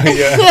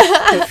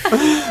 Yeah.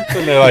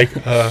 And they're like,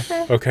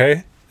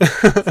 okay.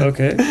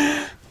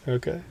 Okay.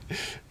 Okay.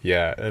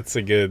 Yeah, it's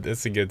a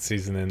good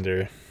season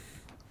ender.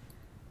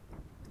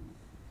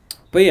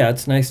 But yeah,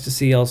 it's nice to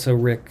see also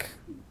Rick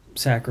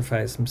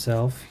sacrifice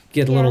himself.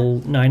 Get a little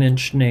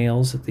 9-inch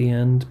nails at the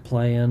end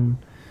playing.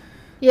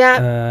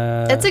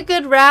 Yeah, it's a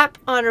good wrap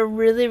on a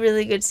really,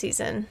 really good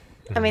season.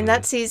 I mean,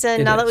 that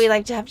season, now that we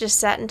have just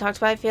sat and talked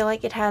about it, I feel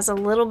like it has a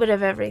little bit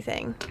of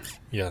everything.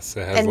 Yes,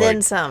 it has and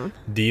then some.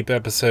 Deep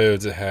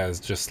episodes. It has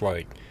just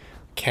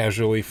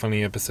casually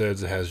funny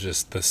episodes. It has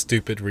just the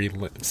stupid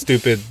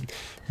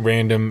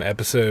random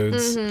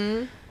episodes.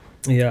 Mm-hmm.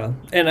 Yeah,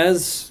 and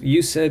as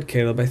you said,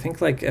 Caleb, I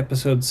think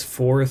episodes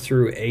 4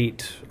 through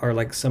 8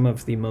 are some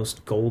of the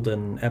most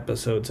golden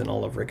episodes in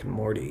all of Rick and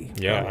Morty.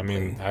 Yeah, probably. I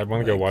mean, I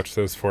want to go watch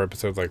those 4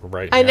 episodes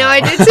right now. I know,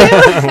 I do too.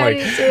 I do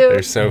too.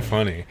 They're so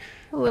funny.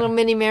 A little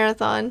mini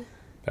marathon.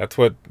 That's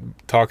what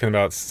talking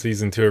about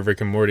season 2 of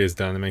Rick and Morty has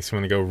done. It makes me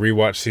want to go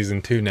rewatch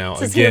season 2 now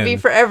It's again. going to be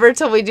forever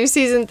till we do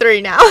season 3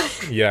 now.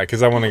 Yeah,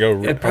 because I want to go.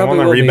 I want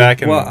to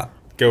reback and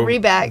go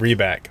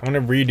reback. I want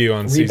to redo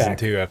on season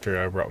 2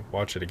 after I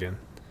watch it again.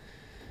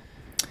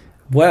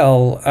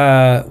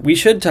 Well, we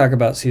should talk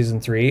about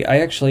season 3. I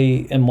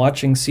actually am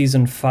watching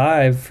season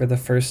 5 for the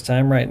first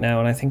time right now,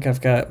 and I think I've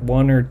got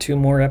 1 or 2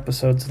 more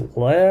episodes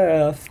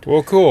left.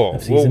 Well, cool.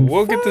 Of season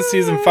We'll get to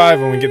season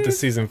 5 when we get to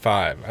season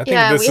 5. I think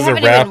Yeah, this we is a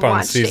haven't wrap even on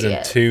watched it season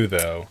yet. 2,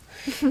 though.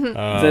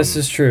 This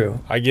is true.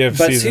 I give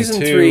But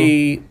season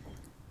 2.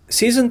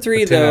 Season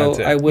 3, a 10 out though, of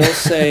 10. I will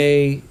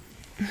say,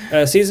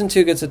 season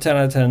 2 gets a 10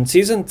 out of 10.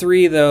 Season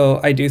 3, though,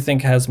 I do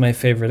think has my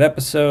favorite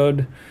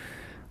episode,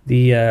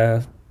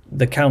 the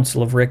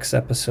Council of Ricks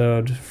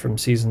episode from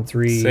season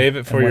 3. Save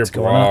it for and your what's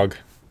going on. blog.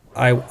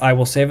 I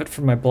will save it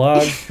for my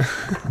blog,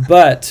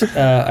 but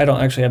I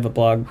don't actually have a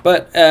blog.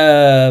 But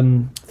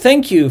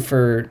thank you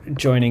for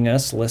joining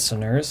us,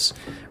 listeners.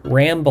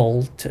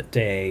 Ramble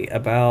today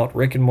about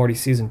Rick and Morty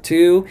Season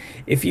 2.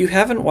 If you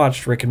haven't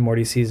watched Rick and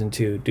Morty Season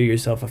 2, do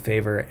yourself a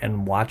favor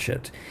and watch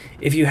it.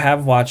 If you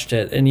have watched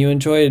it and you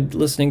enjoyed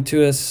listening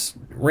to us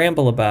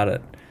ramble about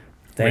it,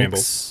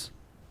 thanks.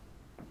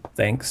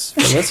 Thanks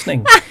for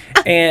listening.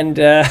 And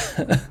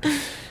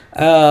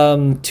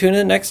tune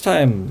in next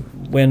time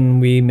when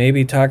we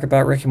maybe talk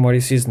about Rick and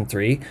Morty Season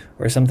 3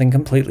 or something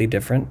completely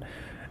different.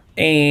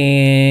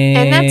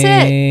 And that's it.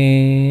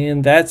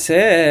 And that's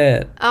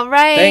it. All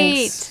right.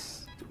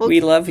 Thanks. Well,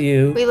 we love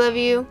you. We love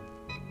you.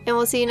 And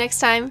we'll see you next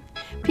time.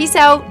 Peace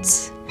out.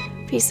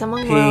 Peace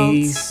among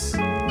worlds. Peace.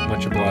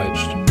 Much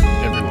obliged.